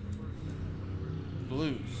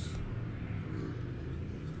 Blues.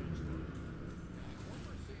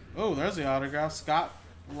 Oh, there's the autograph. Scott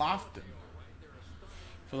Lofton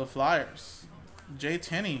for the Flyers. Jay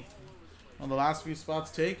Tenney on the last few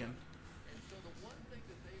spots taken.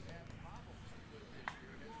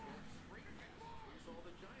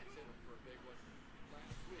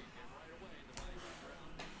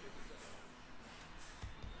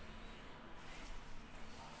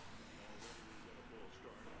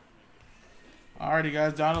 Alrighty,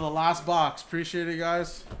 guys, down to the last box. Appreciate it,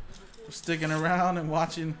 guys, for sticking around and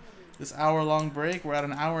watching this hour-long break. We're at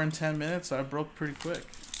an hour and 10 minutes, so I broke pretty quick.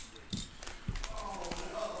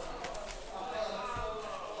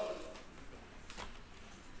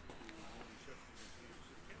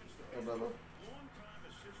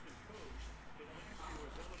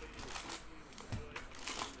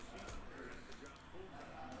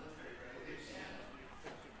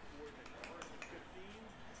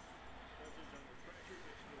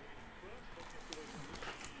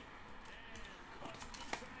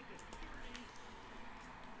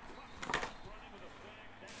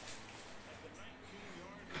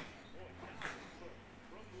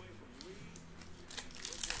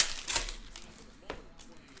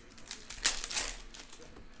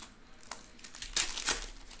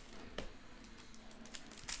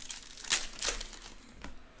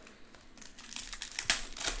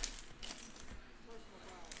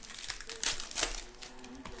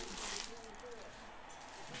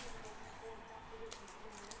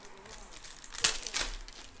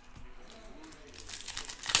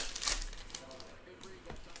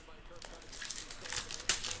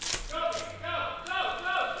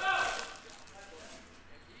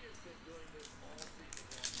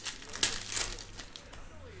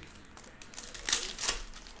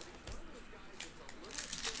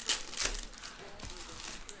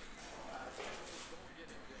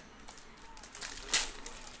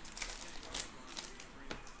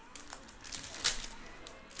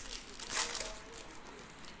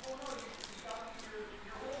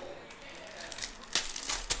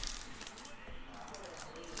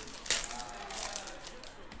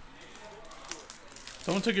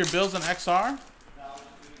 Someone took your Bills and XR?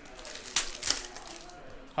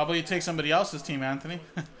 How about you take somebody else's team, Anthony?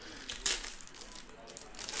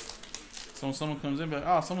 So when someone comes in, but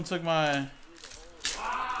oh, someone took my.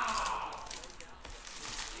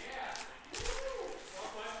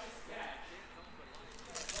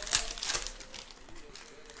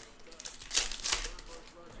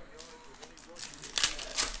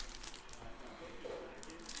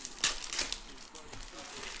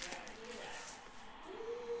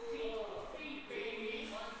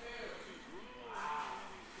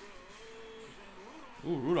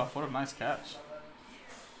 Ooh, Rudolph, what a nice catch.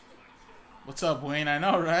 What's up, Wayne? I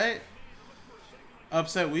know, right?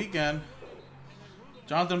 Upset weekend.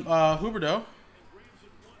 Jonathan Huberdeau.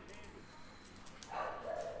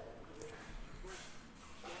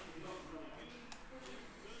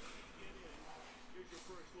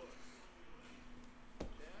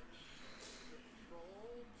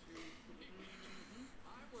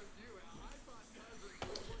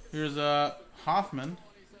 Here's Hoffman.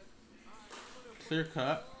 Clear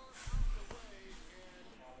cut.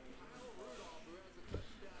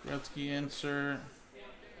 Gretzky insert.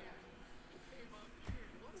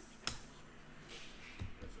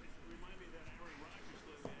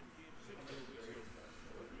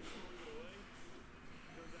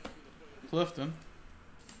 Clifton.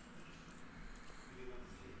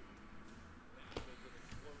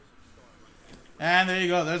 And there you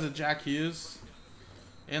go. There's a Jack Hughes.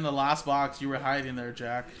 In the last box, you were hiding there,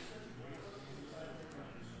 Jack.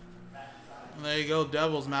 And there you go,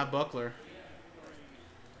 Devils, Matt Buckler.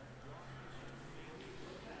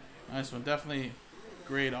 Nice one. Definitely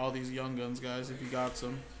grade all these young guns, guys, if you got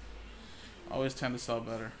some. Always tend to sell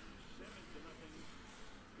better.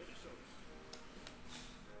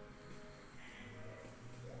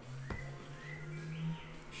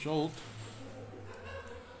 Schultz.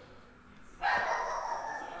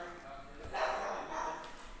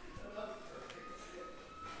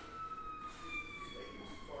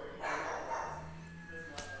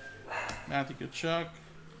 Matthew Tkachuk.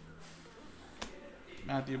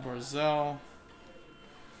 Matthew Barzal.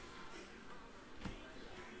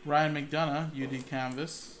 Ryan McDonough, UD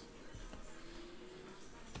Canvas.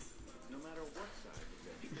 No matter what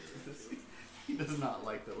side he does not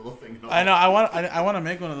like the little thing at all. I know. I want to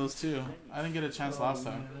make one of those too. I didn't get a chance last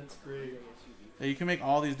time. That's great. Yeah, you can make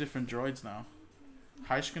all these different droids now.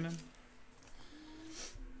 Heiskanen.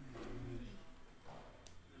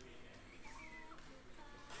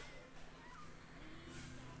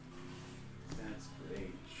 That's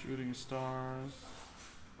great. Shooting Stars.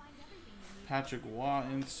 Patrick Waugh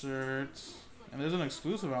inserts. And there's an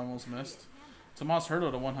exclusive I almost missed. Tomas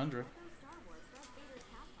Hertl to 100.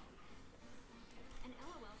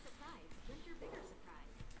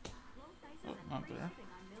 Oh, not there.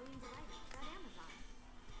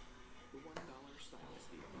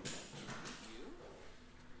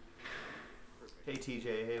 Hey TJ,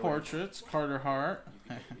 hey. Portraits, Carter Hart.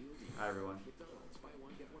 Hi everyone.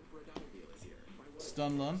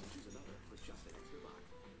 Stunlund.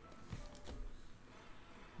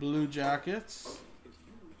 Blue Jackets.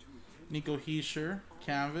 Nico Hischier,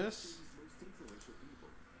 Canvas.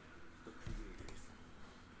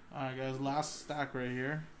 Alright guys, last stack right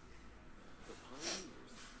here.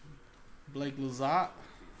 Blake Lizotte.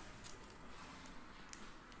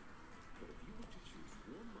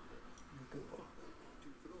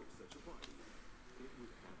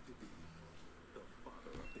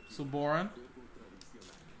 Sabourin.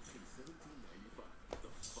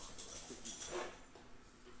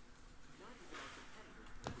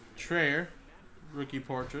 Trayer, rookie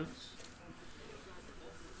portraits.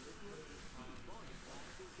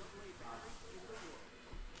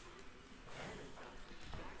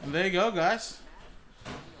 And there you go, guys.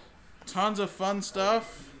 Tons of fun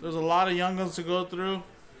stuff. There's a lot of young ones to go through.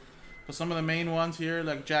 But some of the main ones here,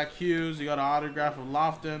 like Jack Hughes, you got an autograph of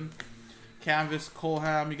Lofton. Canvas,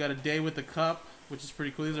 Coleham. You got a Day with the Cup, which is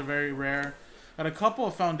pretty cool. These are very rare. Got a couple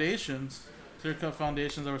of foundations, clear-cut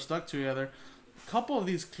foundations that were stuck together. A couple of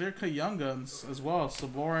these clear-cut Young Guns as well.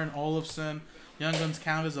 Sabourin, Olofsson. Young Guns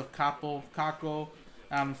canvas of Kako,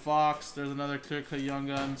 Adam Fox. There's another clear-cut Young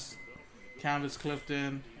Guns. Canvas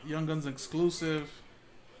Clifton. Young Guns exclusive.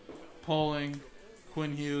 Poling.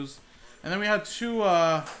 Quinn Hughes. And then we had two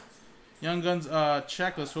Young Guns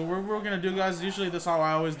checklists. What we're going to do, guys, usually this is how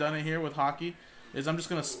I always done it here with hockey, is I'm just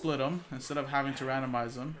going to split them instead of having to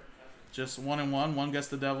randomize them. Just 1 and 1. One gets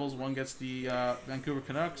the Devils, one gets the Vancouver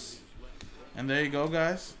Canucks. And there you go,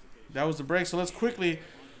 guys. That was the break. So let's quickly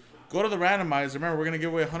go to the randomizer. Remember, we're going to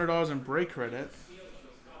give away $100 in break credit.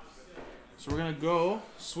 So we're going to go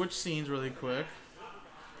switch scenes really quick.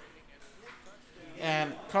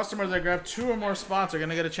 And customers that grab 2 or more spots are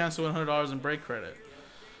going to get a chance to win $100 in break credit.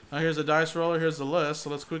 Now here's the dice roller. Here's the list.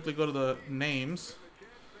 So let's quickly go to the names.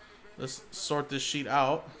 Let's sort this sheet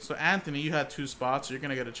out. So Anthony, you had 2 spots. So you're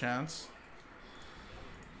going to get a chance.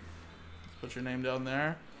 Put your name down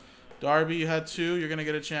there. Darby, you had 2. You're going to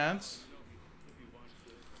get a chance.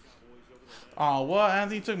 Oh, what?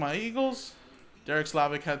 Anthony took my Eagles? Derek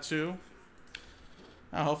Slavic had 2.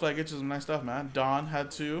 Hopefully I get you some nice stuff, man. Don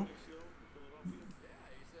had 2.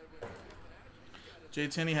 Jay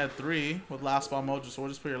Tinney had 3 with last spot mojo, so we'll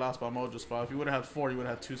just put your last spot mojo spot. If you would have had 4, you would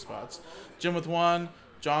have had 2 spots. Jim with 1,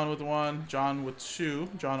 John with 1, John with 2,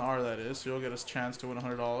 John R that is, so you'll get a chance to win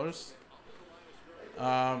 $100.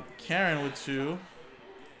 Karen with 2,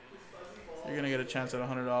 you're gonna get a chance at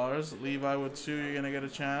 $100. Levi with 2, you're gonna get a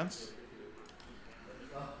chance.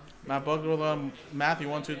 Matt Buckler with 1, Matthew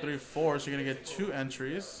 1, 2, 3, 4, so you're gonna get 2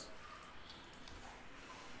 entries.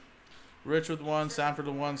 Rich with 1, Sanford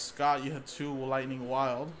with 1, Scott, you had 2 Lightning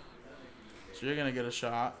Wild. So you're going to get a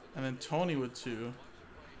shot. And then Tony with 2,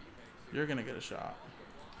 you're going to get a shot.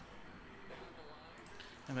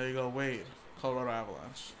 And there you go, Wade, Colorado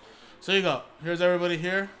Avalanche. So you go. Here's everybody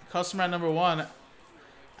here. Customer at number 1,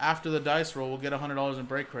 after the dice roll, will get $100 in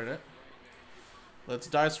break credit. Let's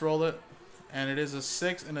dice roll it. And it is a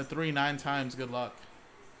 6 and a 3, 9 times. Good luck.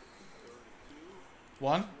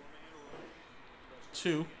 1,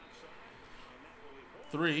 2,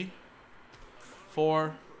 3,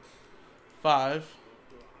 4, 5,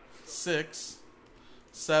 6,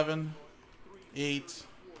 7, 8,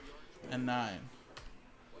 and 9.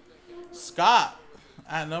 Scott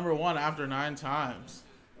at number 1 after 9 times.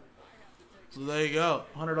 So there you go.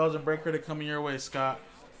 $100 in break credit coming your way, Scott.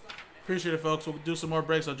 Appreciate it, folks. We'll do some more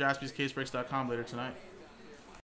breaks on JaspysCaseBreaks.com later tonight.